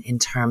mean in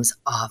terms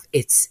of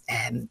its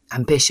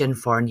ambition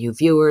for new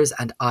viewers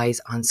and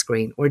eyes on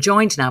screen? We're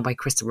joined now by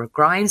Christopher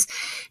Grimes,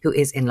 who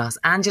is in Los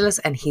Angeles,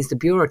 and he's the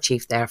bureau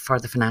chief there for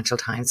the Financial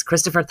Times.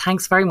 Christopher,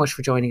 thanks very much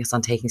for joining us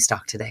on Taking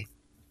Stock today.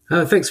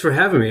 Thanks for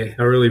having me.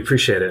 I really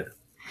appreciate it.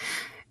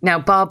 Now,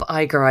 Bob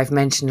Iger, I've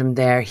mentioned him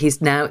there.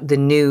 He's now the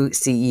new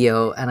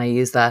CEO, and I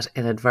use that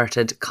in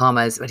inverted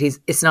commas, but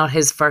it's not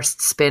his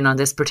first spin on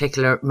this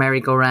particular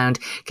merry-go-round.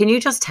 Can you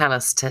just tell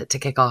us to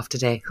kick off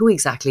today, who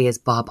exactly is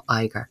Bob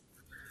Iger?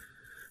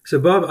 So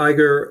Bob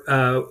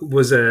Iger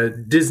was a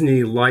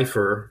Disney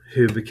lifer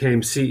who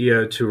became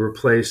CEO to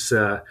replace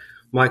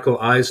Michael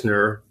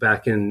Eisner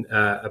back in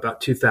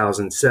about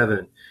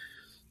 2007.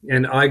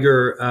 And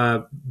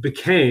Iger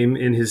became,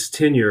 in his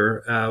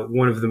tenure,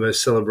 one of the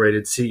most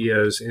celebrated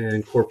CEOs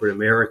in corporate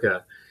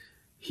America.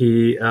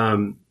 He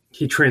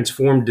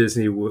transformed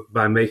Disney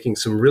by making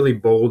some really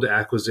bold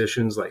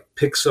acquisitions like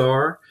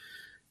Pixar.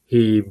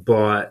 He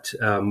bought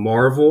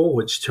Marvel,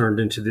 which turned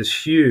into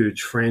this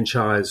huge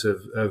franchise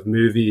of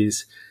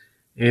movies.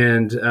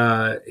 And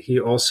he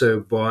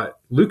also bought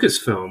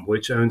Lucasfilm,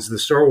 which owns the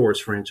Star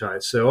Wars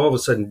franchise. So all of a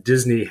sudden,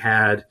 Disney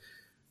had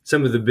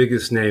some of the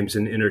biggest names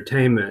in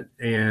entertainment.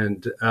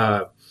 And,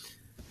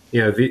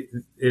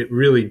 it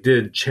really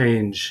did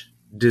change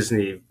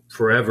Disney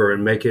forever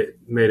and made it,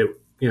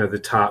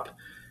 the top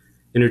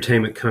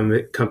entertainment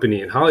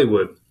company in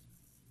Hollywood.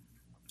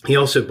 He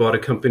also bought a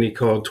company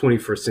called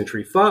 21st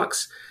Century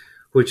Fox,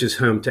 which is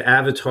home to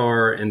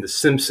Avatar and The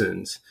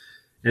Simpsons.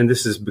 And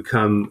this has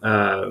become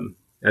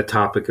a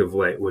topic of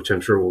late, which I'm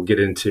sure we'll get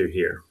into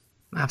here.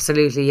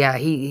 Absolutely, yeah.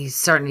 He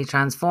certainly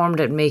transformed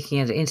it, making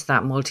it into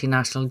that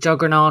multinational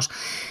juggernaut.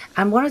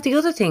 And one of the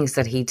other things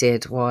that he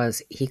did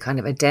was he kind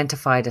of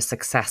identified a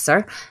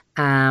successor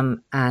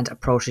and a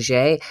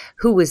protege.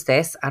 Who was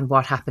this and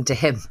what happened to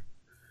him?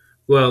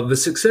 Well, the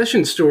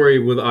succession story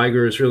with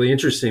Iger is really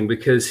interesting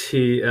because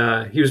he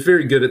was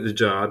very good at the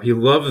job. He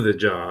loved the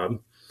job,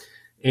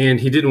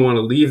 and he didn't want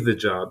to leave the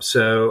job.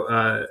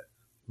 So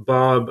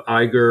Bob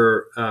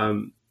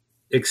Iger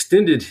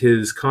extended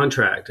his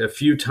contract a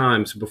few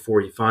times before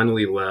he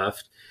finally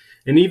left.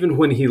 And even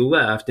when he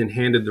left and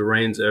handed the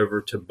reins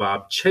over to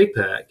Bob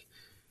Chapek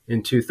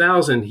in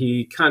 2000,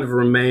 he kind of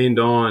remained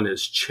on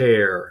as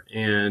chair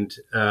and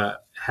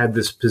had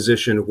this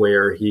position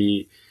where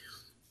he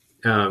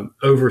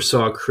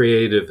oversaw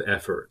creative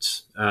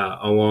efforts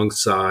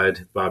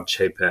alongside Bob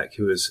Chapek,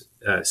 who was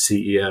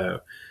CEO.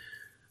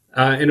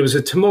 And it was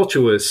a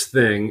tumultuous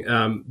thing.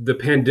 The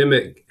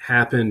pandemic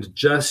happened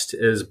just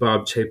as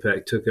Bob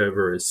Chapek took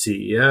over as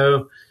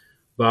CEO.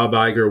 Bob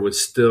Iger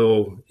was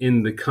still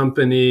in the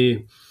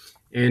company,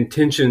 and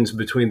tensions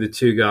between the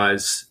two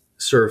guys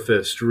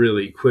surfaced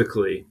really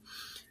quickly.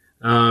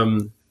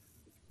 Then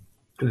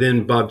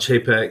Bob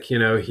Chapek,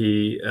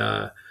 he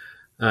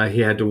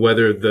had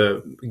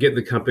to get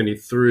the company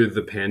through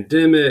the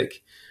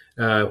pandemic.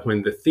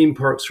 When the theme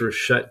parks were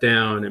shut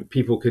down and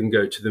people couldn't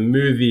go to the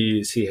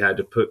movies, he had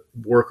to put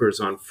workers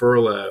on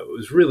furlough. It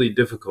was really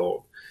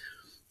difficult.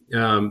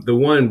 The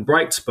one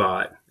bright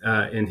spot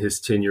in his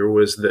tenure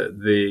was that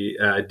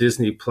the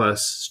Disney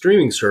Plus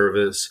streaming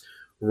service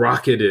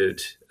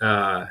rocketed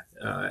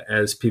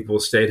as people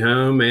stayed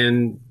home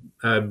and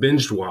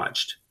binge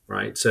watched.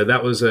 Right, so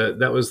that was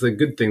the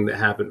good thing that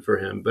happened for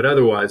him. But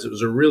otherwise, it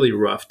was a really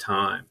rough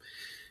time.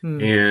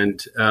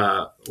 And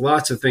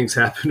lots of things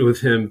happened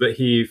with him, but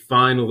he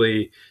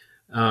finally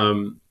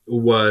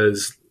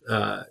was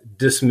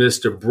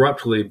dismissed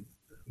abruptly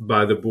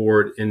by the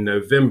board in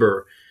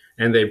November,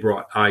 and they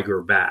brought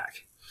Iger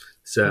back.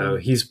 So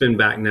he's been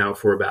back now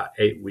for about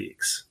 8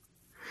 weeks.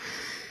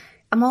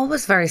 I'm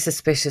always very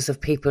suspicious of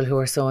people who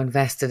are so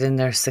invested in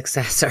their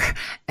successor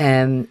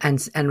and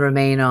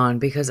remain on,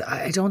 because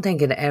I don't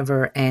think it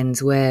ever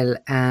ends well.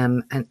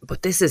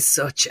 But this is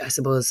such, I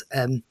suppose,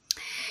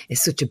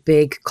 it's such a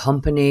big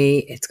company.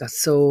 It's got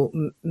so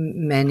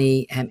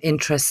many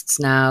interests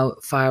now,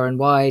 far and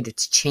wide.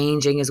 It's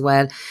changing as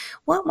well.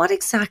 What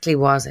exactly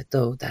was it,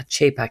 though, that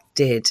Chapek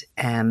did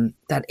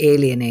that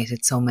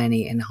alienated so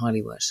many in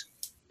Hollywood?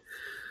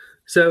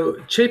 So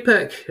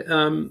Chapek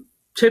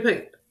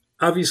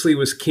obviously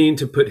was keen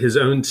to put his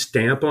own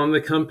stamp on the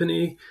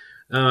company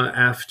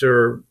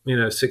after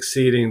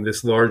succeeding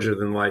this larger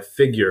than life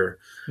figure.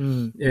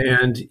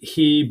 And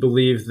he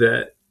believed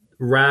that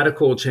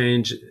radical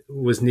change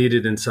was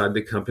needed inside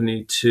the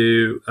company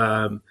to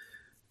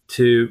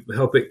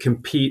help it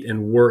compete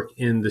and work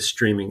in the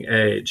streaming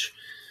age.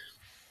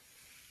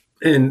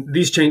 And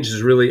these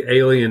changes really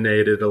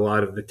alienated a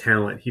lot of the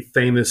talent. He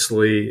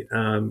famously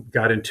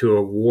got into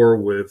a war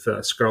with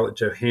Scarlett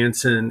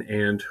Johansson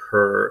and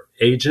her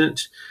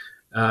agent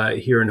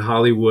here in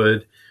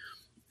Hollywood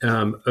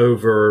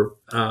over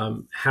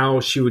how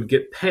she would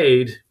get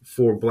paid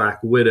for Black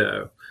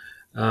Widow.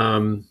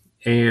 And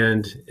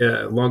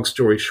long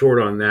story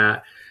short on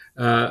that,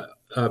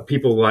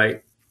 people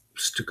like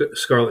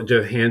Scarlett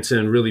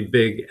Johansson, really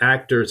big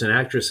actors and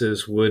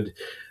actresses, would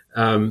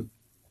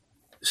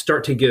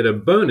start to get a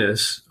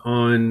bonus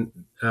on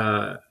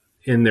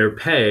in their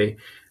pay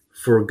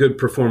for good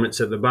performance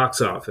at the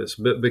box office.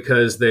 But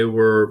because they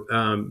were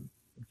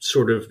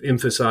sort of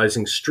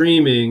emphasizing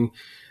streaming,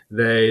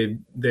 they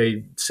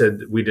said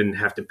that we didn't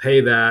have to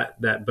pay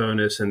that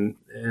bonus, and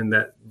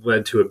that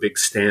led to a big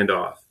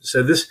standoff.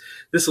 So this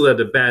led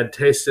to bad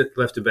taste. It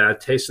left a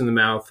bad taste in the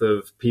mouth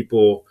of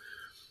people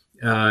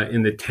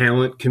in the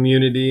talent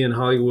community in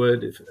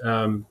Hollywood.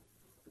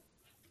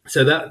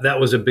 So that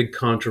was a big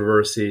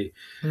controversy.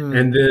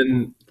 And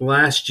then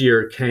last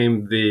year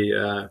came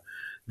the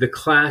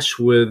clash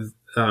with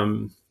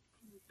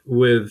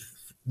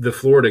the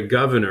Florida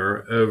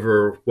governor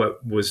over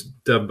what was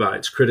dubbed by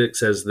its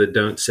critics as the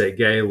 "Don't Say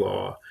Gay"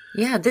 law.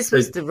 Yeah, this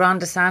was the Ron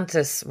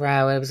DeSantis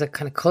row. It was a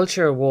kind of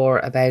culture war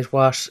about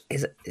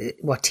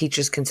what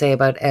teachers can say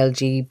about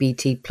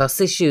LGBT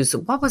plus issues.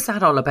 What was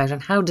that all about,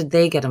 and how did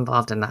they get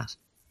involved in that?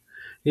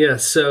 Yeah,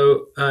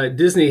 so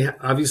Disney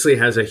obviously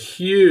has a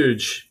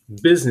huge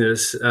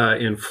business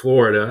in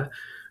Florida.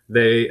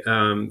 They're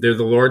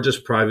the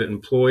largest private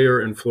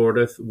employer in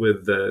Florida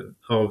with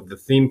all of the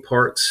theme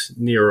parks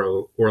near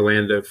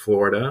Orlando,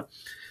 Florida.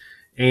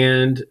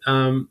 And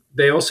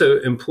they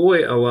also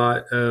employ a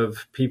lot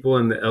of people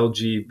in the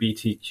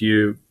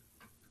LGBTQ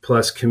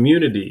plus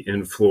community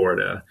in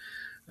Florida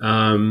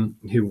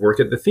who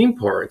work at the theme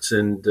parks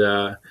and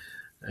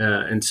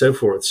so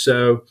forth.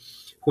 So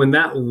when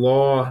that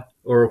law,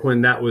 or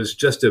when that was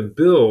just a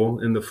bill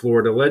in the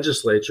Florida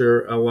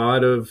legislature, a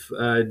lot of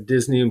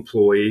Disney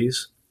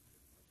employees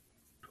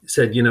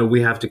said,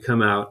 we have to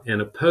come out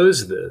and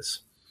oppose this.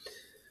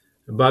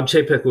 Bob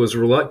Chapek was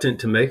reluctant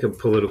to make a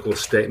political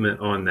statement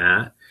on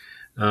that.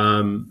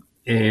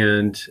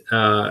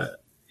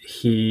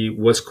 he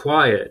was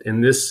quiet,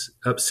 and this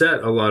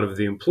upset a lot of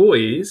the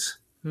employees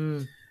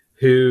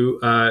who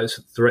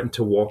threatened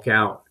to walk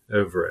out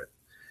over it.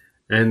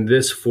 And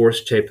this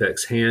forced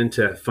Chapek's hand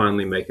to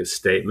finally make a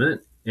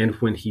statement. And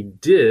when he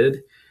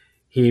did,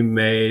 he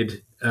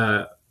made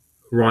Ron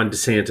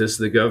DeSantis,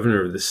 the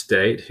governor of the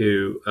state,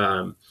 who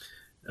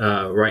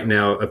right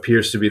now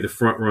appears to be the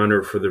front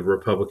runner for the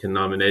Republican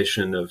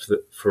nomination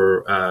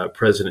for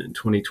president in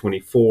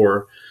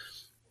 2024.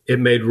 It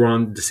made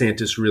Ron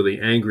DeSantis really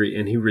angry,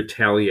 and he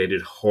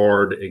retaliated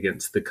hard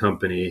against the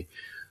company,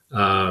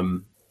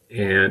 and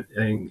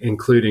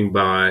including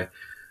by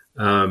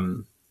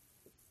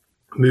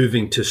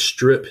moving to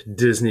strip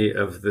Disney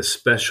of the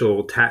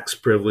special tax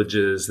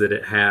privileges that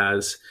it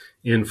has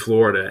in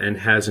Florida and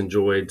has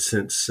enjoyed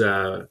since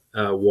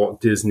Walt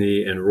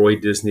Disney and Roy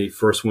Disney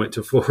first went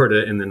to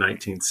Florida in the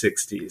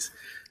 1960s.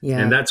 Yeah.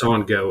 And that's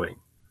ongoing.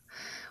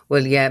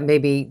 Well, yeah,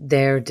 maybe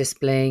they're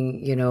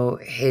displaying,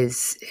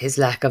 his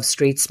lack of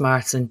street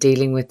smarts and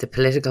dealing with the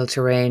political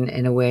terrain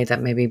in a way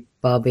that maybe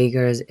Bob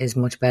Iger is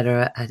much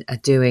better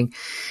at doing.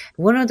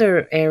 One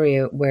other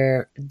area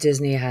where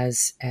Disney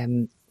has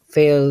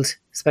failed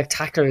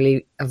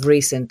spectacularly of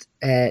recent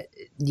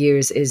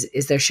years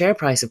is their share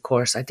price, of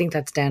course. I think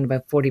that's down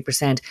about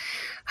 40%.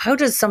 How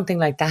does something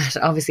like that,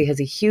 obviously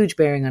has a huge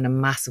bearing on a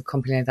massive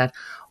company like that,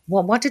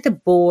 what did the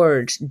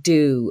board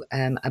do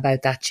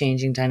about that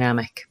changing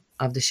dynamic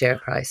of the share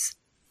price?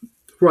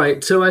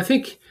 Right. So I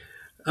think,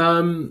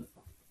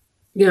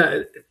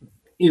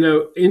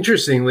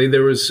 interestingly,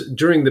 there was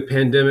during the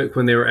pandemic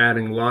when they were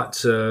adding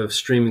lots of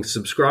streaming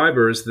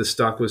subscribers, the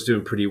stock was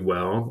doing pretty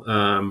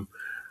well.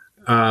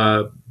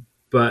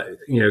 But,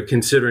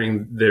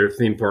 considering their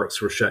theme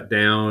parks were shut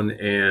down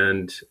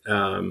and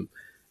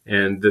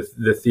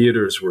the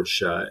theaters were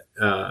shut,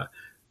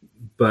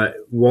 but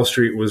Wall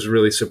Street was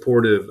really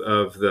supportive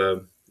of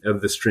the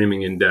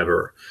streaming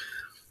endeavor.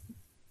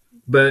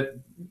 But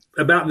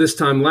about this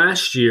time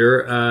last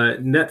year,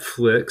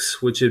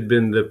 Netflix, which had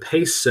been the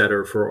pace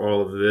setter for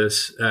all of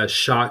this,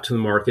 shocked the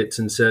markets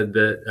and said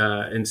that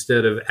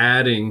instead of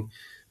adding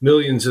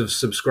millions of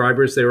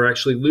subscribers, they were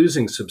actually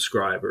losing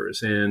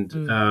subscribers.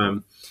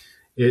 And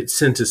it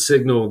sent a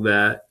signal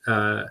that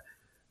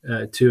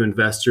to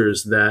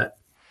investors that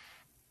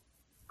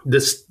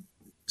this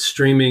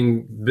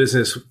streaming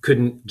business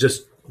couldn't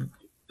just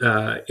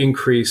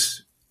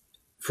increase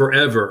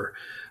forever.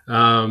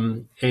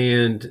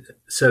 And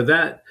so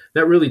that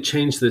really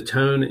changed the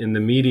tone in the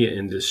media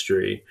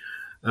industry.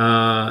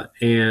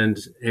 And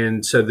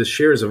so the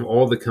shares of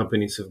all the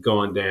companies have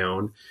gone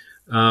down.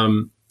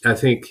 I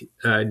think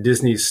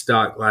Disney's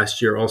stock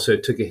last year also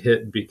took a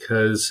hit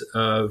because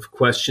of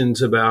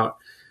questions about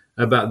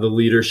the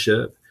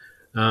leadership.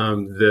 I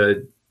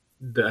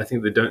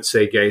think the "Don't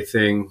Say Gay"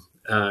 thing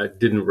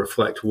didn't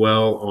reflect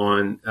well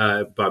on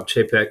Bob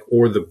Chapek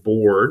or the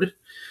board.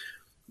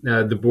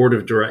 The board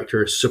of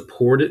directors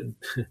supported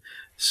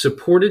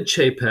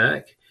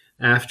Chapek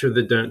after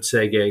the "Don't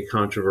Say Gay"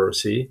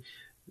 controversy.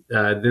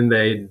 Then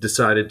they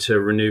decided to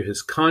renew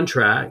his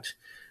contract.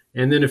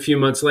 And then a few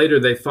months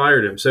later, they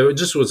fired him. So it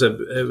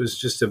was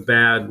just a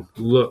bad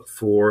look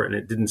for, and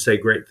it didn't say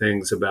great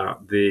things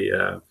about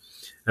the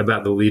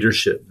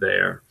leadership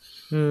there.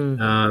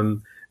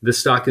 The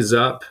stock is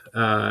up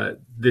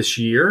this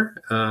year,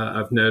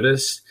 I've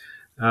noticed.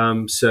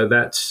 So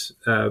that's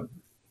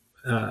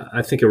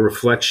I think a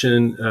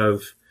reflection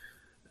of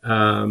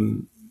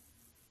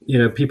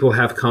people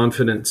have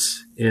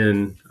confidence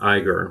in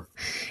Iger.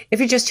 If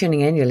you're just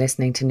tuning in, you're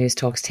listening to News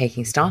Talks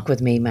Taking Stock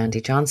with me,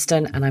 Mandy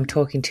Johnston, and I'm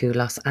talking to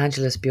Los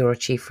Angeles Bureau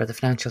Chief for the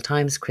Financial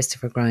Times,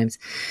 Christopher Grimes.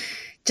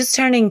 Just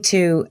turning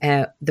to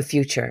the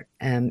future,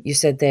 you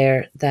said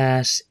there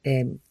that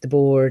the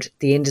board,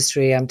 the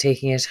industry, I'm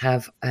taking it,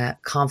 have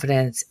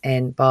confidence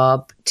in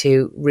Bob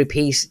to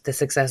repeat the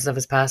successes of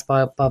his past,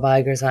 Bob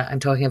Iger's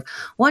I'm talking of.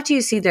 What do you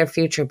see their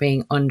future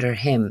being under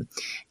him?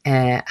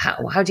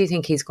 How do you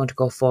think he's going to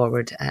go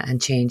forward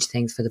and change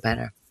things for the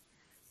better?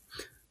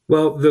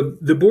 Well,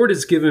 the board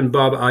has given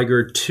Bob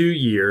Iger 2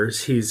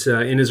 years. He's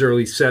in his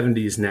early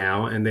 70s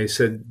now, and they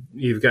said,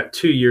 you've got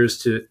 2 years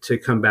to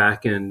come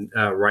back and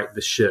right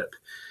the ship.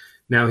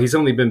 Now, he's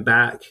only been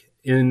back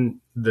in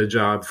the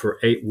job for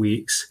 8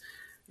 weeks,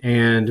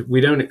 and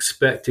we don't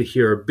expect to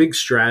hear a big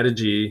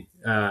strategy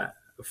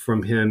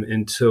from him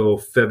until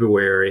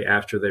February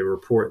after they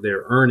report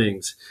their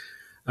earnings.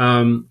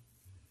 But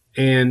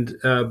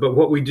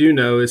what we do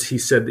know is he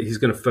said that he's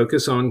going to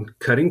focus on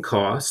cutting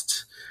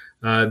costs.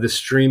 The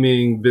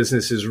streaming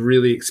business is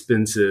really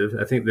expensive.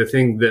 I think the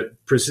thing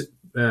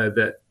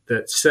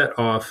that set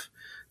off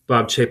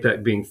Bob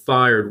Chapek being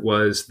fired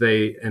was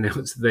they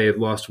announced they had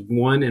lost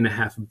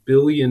 $1.5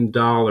 billion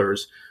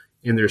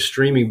in their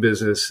streaming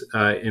business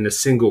in a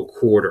single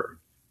quarter.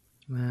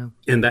 Wow.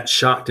 And that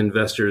shocked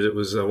investors. It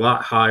was a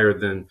lot higher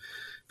than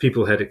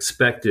people had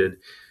expected.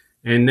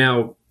 And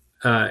now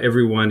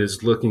everyone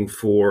is looking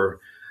for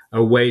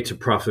a way to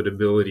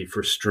profitability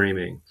for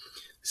streaming.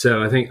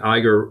 So I think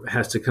Iger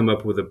has to come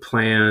up with a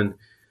plan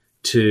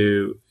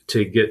to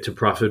get to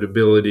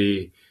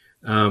profitability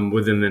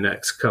within the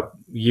next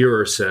year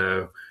or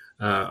so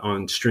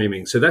on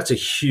streaming. So that's a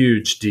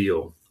huge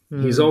deal.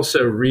 He's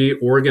also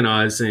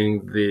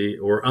reorganizing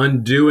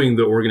undoing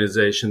the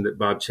organization that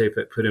Bob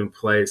Chapek put in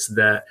place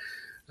that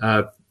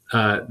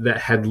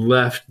had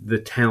left the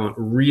talent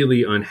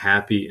really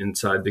unhappy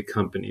inside the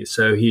company.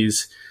 So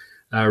he's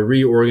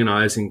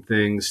reorganizing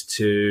things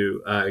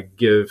to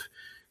give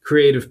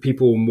creative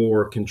people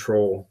more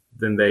control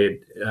than they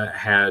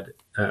had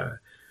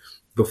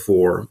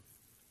before.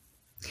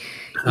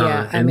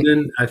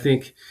 Then I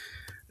think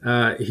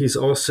he's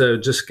also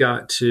just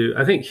got to,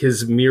 I think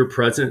his mere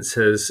presence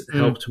has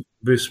helped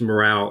boost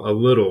morale a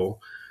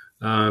little,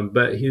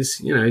 but he's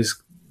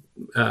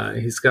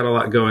got a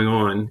lot going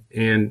on.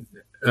 And,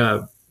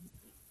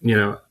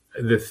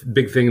 the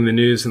big thing in the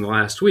news in the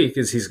last week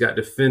is he's got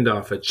to fend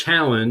off a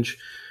challenge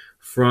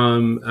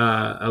from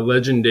a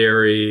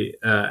legendary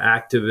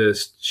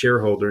activist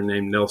shareholder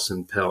named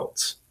Nelson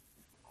Peltz.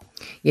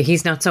 Yeah,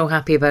 he's not so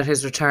happy about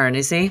his return,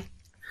 is he?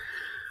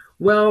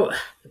 Well,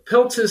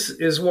 Peltz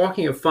is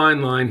walking a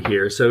fine line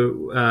here. So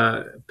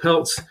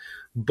Peltz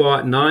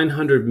bought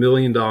 $900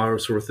 million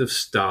worth of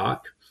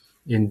stock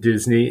in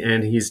Disney,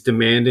 and he's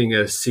demanding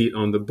a seat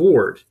on the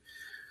board.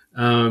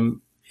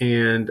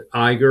 And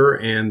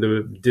Iger and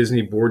the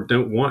Disney board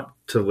don't want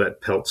to let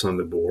Peltz on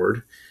the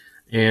board.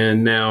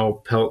 And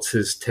now Peltz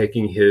is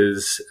taking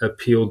his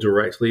appeal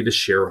directly to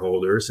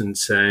shareholders and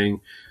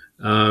saying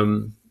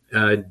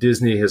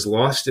Disney has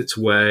lost its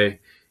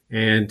way,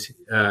 and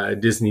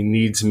Disney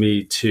needs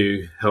me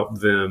to help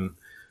them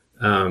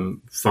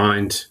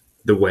find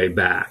the way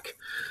back.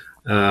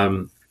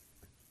 Peltz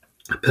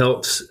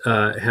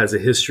has a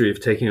history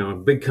of taking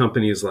on big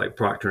companies like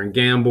Procter &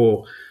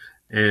 Gamble.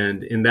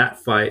 And in that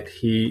fight,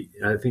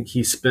 I think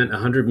he spent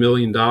 $100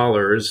 million,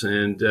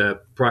 and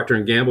Procter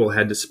 & Gamble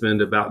had to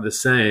spend about the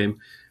same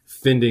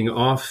fending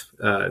off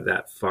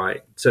that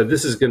fight. So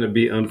this is going to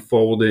be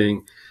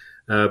unfolding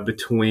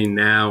between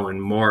now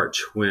and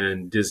March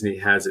when Disney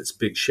has its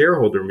big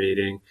shareholder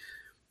meeting.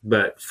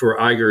 But for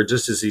Iger,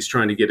 just as he's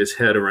trying to get his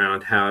head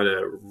around how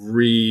to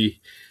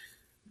reshape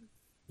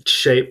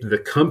the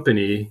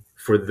company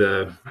for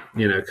the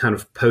kind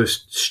of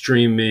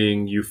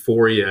post-streaming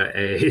euphoria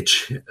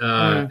age,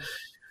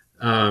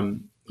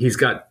 he's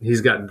got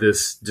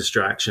this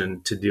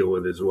distraction to deal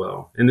with as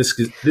well, and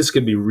this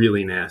could be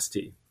really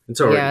nasty. It's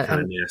already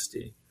kind of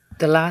nasty.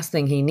 The last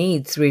thing he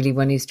needs really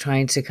when he's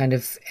trying to kind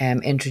of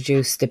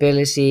introduce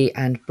stability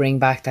and bring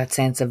back that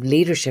sense of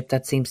leadership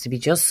that seems to be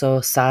just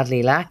so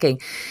sadly lacking.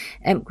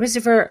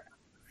 Christopher,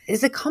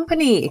 is the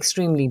company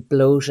extremely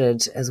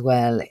bloated as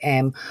well?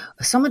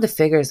 Some of the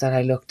figures that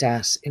I looked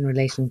at in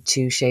relation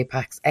to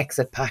Chapek's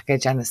exit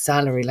package and the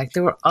salary, like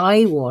they were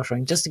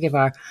eye-watering. Just to give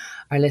our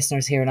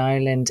listeners here in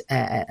Ireland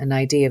an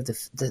idea of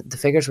the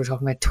figures we're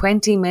talking about,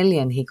 20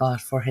 million he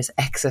got for his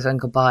exit and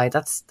goodbye.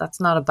 That's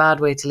not a bad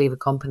way to leave a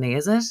company,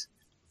 is it?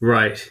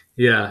 Right.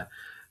 Yeah.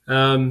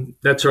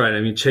 That's right.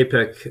 I mean,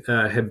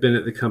 Chapek had been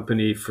at the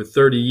company for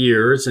 30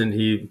 years, and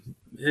he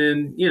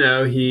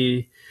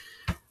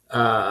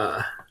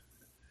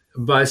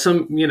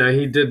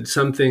did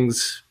some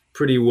things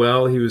pretty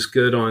well. He was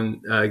good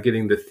on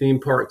getting the theme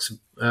parks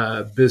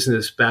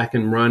business back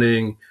and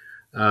running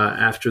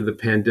after the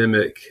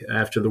pandemic,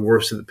 after the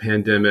worst of the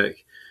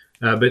pandemic.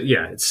 But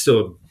yeah, it's still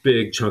a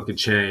big chunk of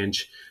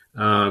change.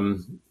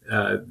 The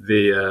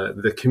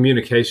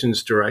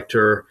communications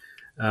director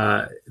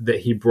that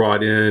he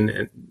brought in,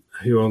 and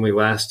who only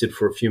lasted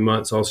for a few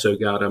months, also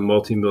got a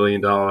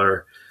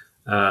multi-million-dollar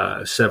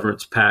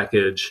severance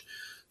package.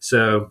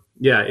 So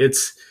yeah,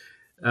 it's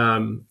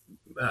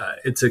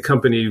a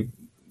company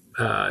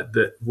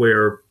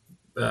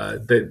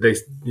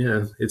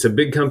it's a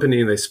big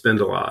company and they spend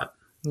a lot.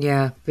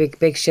 Yeah,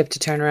 big ship to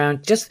turn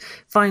around. Just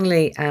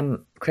finally,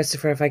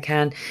 Christopher, if I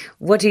can,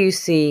 what do you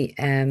see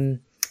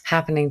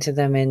happening to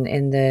them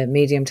in the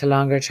medium to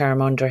longer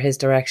term under his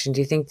direction?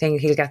 Do you think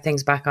he'll get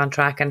things back on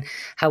track, and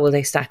how will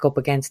they stack up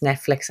against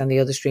Netflix and the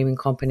other streaming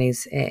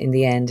companies in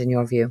the end, in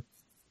your view?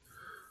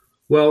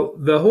 Well,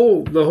 the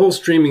whole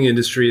streaming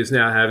industry is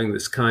now having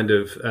this kind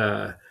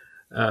of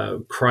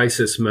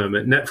crisis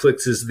moment.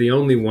 Netflix is the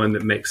only one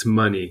that makes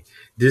money.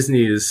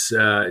 Disney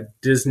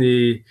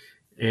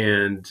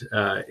and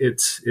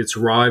its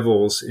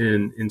rivals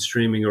in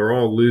streaming are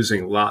all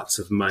losing lots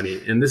of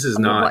money, and this is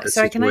not.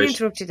 Sorry, can I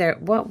interrupt you there?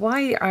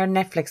 Why are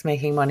Netflix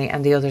making money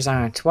and the others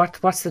aren't?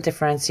 What's the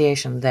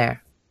differentiation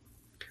there?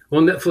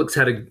 Well, Netflix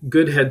had a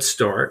good head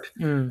start,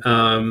 and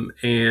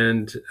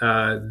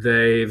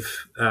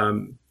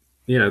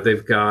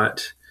they've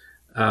got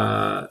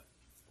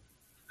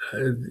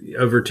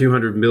over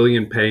 200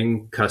 million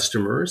paying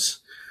customers.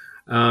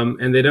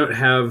 And they don't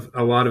have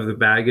a lot of the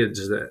baggage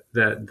that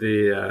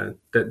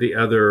the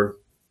other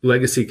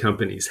legacy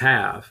companies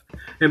have.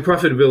 And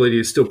profitability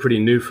is still pretty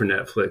new for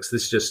Netflix.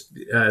 This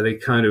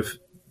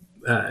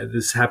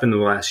happened in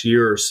the last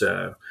year or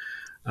so.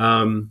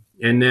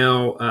 And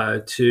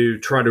now to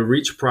try to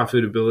reach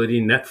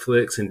profitability,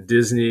 Netflix and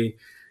Disney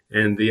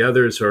and the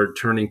others are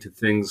turning to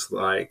things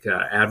like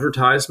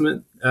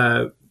advertisement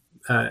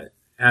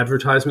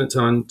advertisements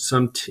on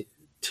some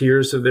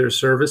tiers of their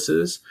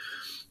services,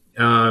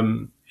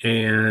 and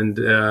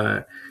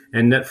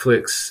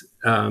Netflix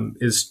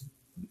is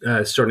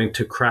starting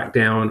to crack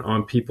down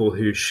on people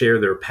who share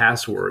their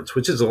passwords,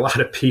 which is a lot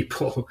of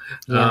people.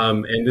 Yeah.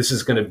 And this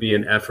is going to be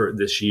an effort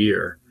this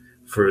year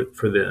for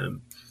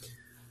them.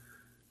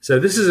 So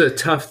this is a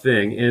tough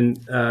thing. And,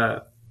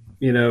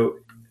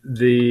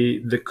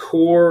 the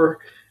core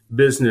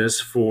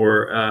business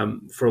for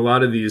a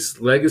lot of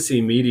these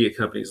legacy media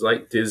companies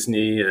like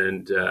Disney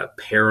and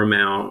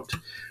Paramount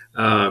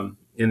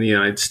in the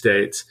United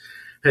States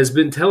has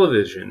been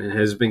television and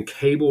has been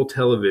cable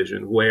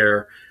television,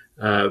 where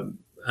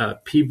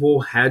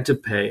people had to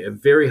pay a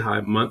very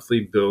high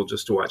monthly bill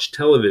just to watch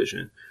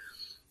television.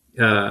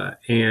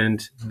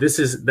 And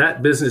that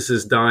business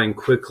is dying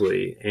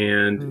quickly,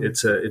 and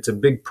it's a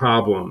big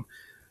problem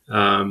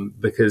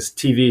because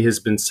TV has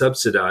been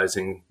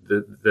subsidizing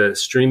the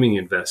streaming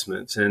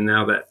investments, and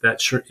now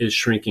that is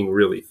shrinking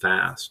really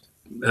fast.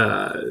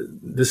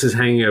 This is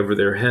hanging over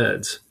their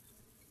heads.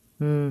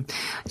 Do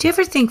you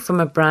ever think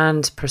from a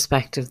brand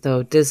perspective,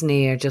 though,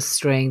 Disney are just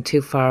straying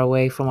too far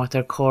away from what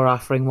their core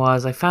offering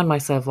was? I found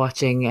myself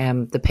watching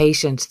The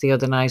Patient the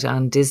other night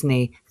on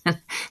Disney.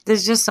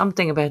 There's just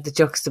something about the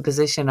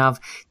juxtaposition of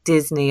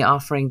Disney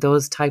offering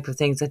those type of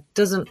things that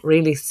doesn't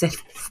really sit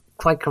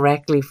quite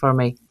correctly for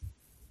me.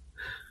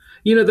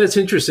 That's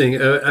interesting.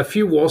 A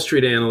few Wall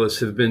Street analysts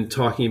have been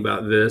talking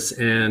about this,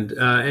 and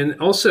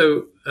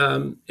also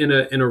in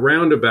a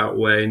roundabout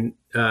way,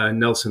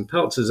 Nelson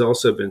Peltz has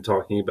also been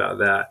talking about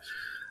that.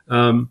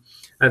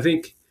 I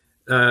think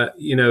Bob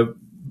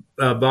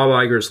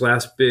Iger's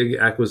last big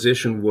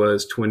acquisition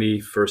was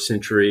 21st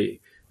Century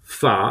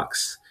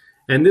Fox,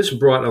 and this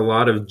brought a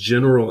lot of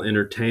general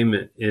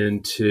entertainment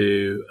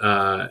into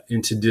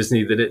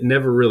Disney that it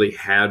never really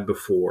had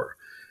before.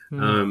 It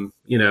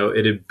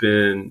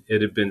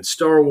had been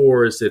Star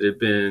Wars, it had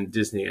been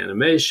Disney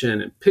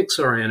animation and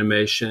Pixar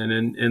animation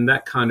and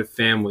that kind of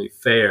family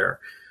fare.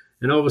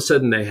 And all of a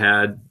sudden they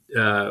had,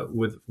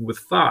 with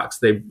Fox,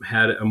 they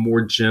had a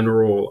more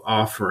general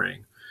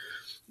offering.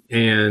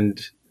 And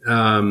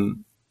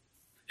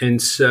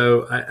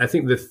so I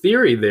think the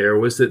theory there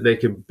was that they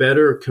could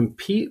better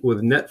compete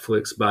with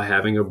Netflix by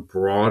having a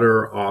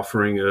broader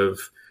offering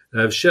of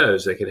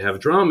shows. They could have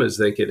dramas,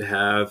 they could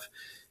have,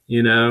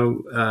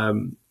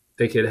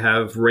 they could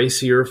have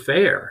racier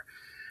fare.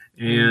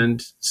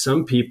 And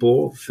some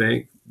people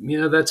think,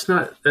 that's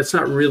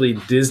not really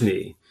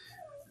Disney.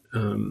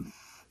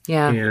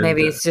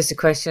 Maybe it's just a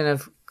question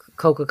of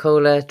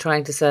Coca-Cola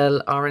trying to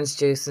sell orange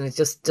juice, and it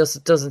just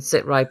doesn't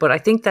sit right. But I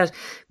think that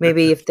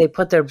maybe if they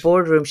put their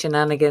boardroom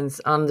shenanigans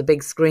on the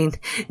big screen,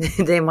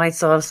 they might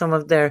solve some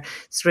of their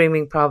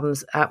streaming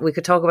problems. We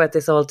could talk about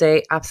this all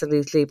day,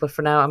 absolutely. But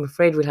for now, I'm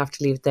afraid we'll have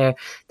to leave it there.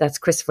 That's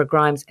Christopher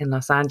Grimes in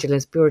Los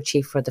Angeles, Bureau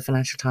Chief for the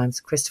Financial Times.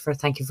 Christopher,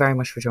 thank you very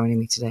much for joining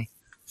me today.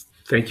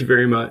 Thank you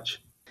very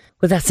much.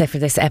 Well, that's it for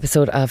this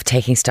episode of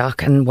Taking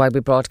Stock. And while we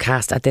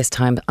broadcast at this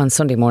time on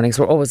Sunday mornings,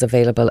 we're always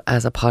available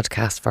as a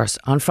podcast first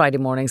on Friday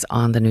mornings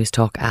on the News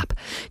Talk app.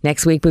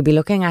 Next week, we'll be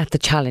looking at the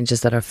challenges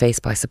that are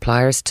faced by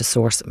suppliers to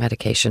source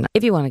medication.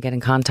 If you want to get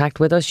in contact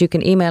with us, you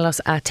can email us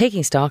at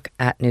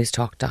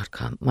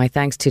takingstock@newstalk.com. My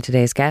thanks to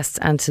today's guests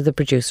and to the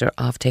producer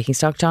of Taking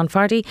Stock, John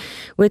Fardy,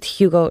 with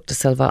Hugo De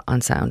Silva on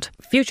sound.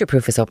 Future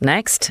Proof is up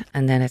next,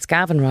 and then it's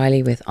Gavin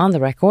Riley with On the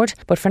Record.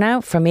 But for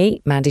now, from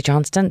me, Mandy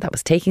Johnston, that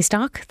was Taking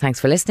Stock.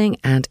 Thanks for listening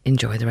and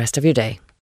enjoy the rest of your day.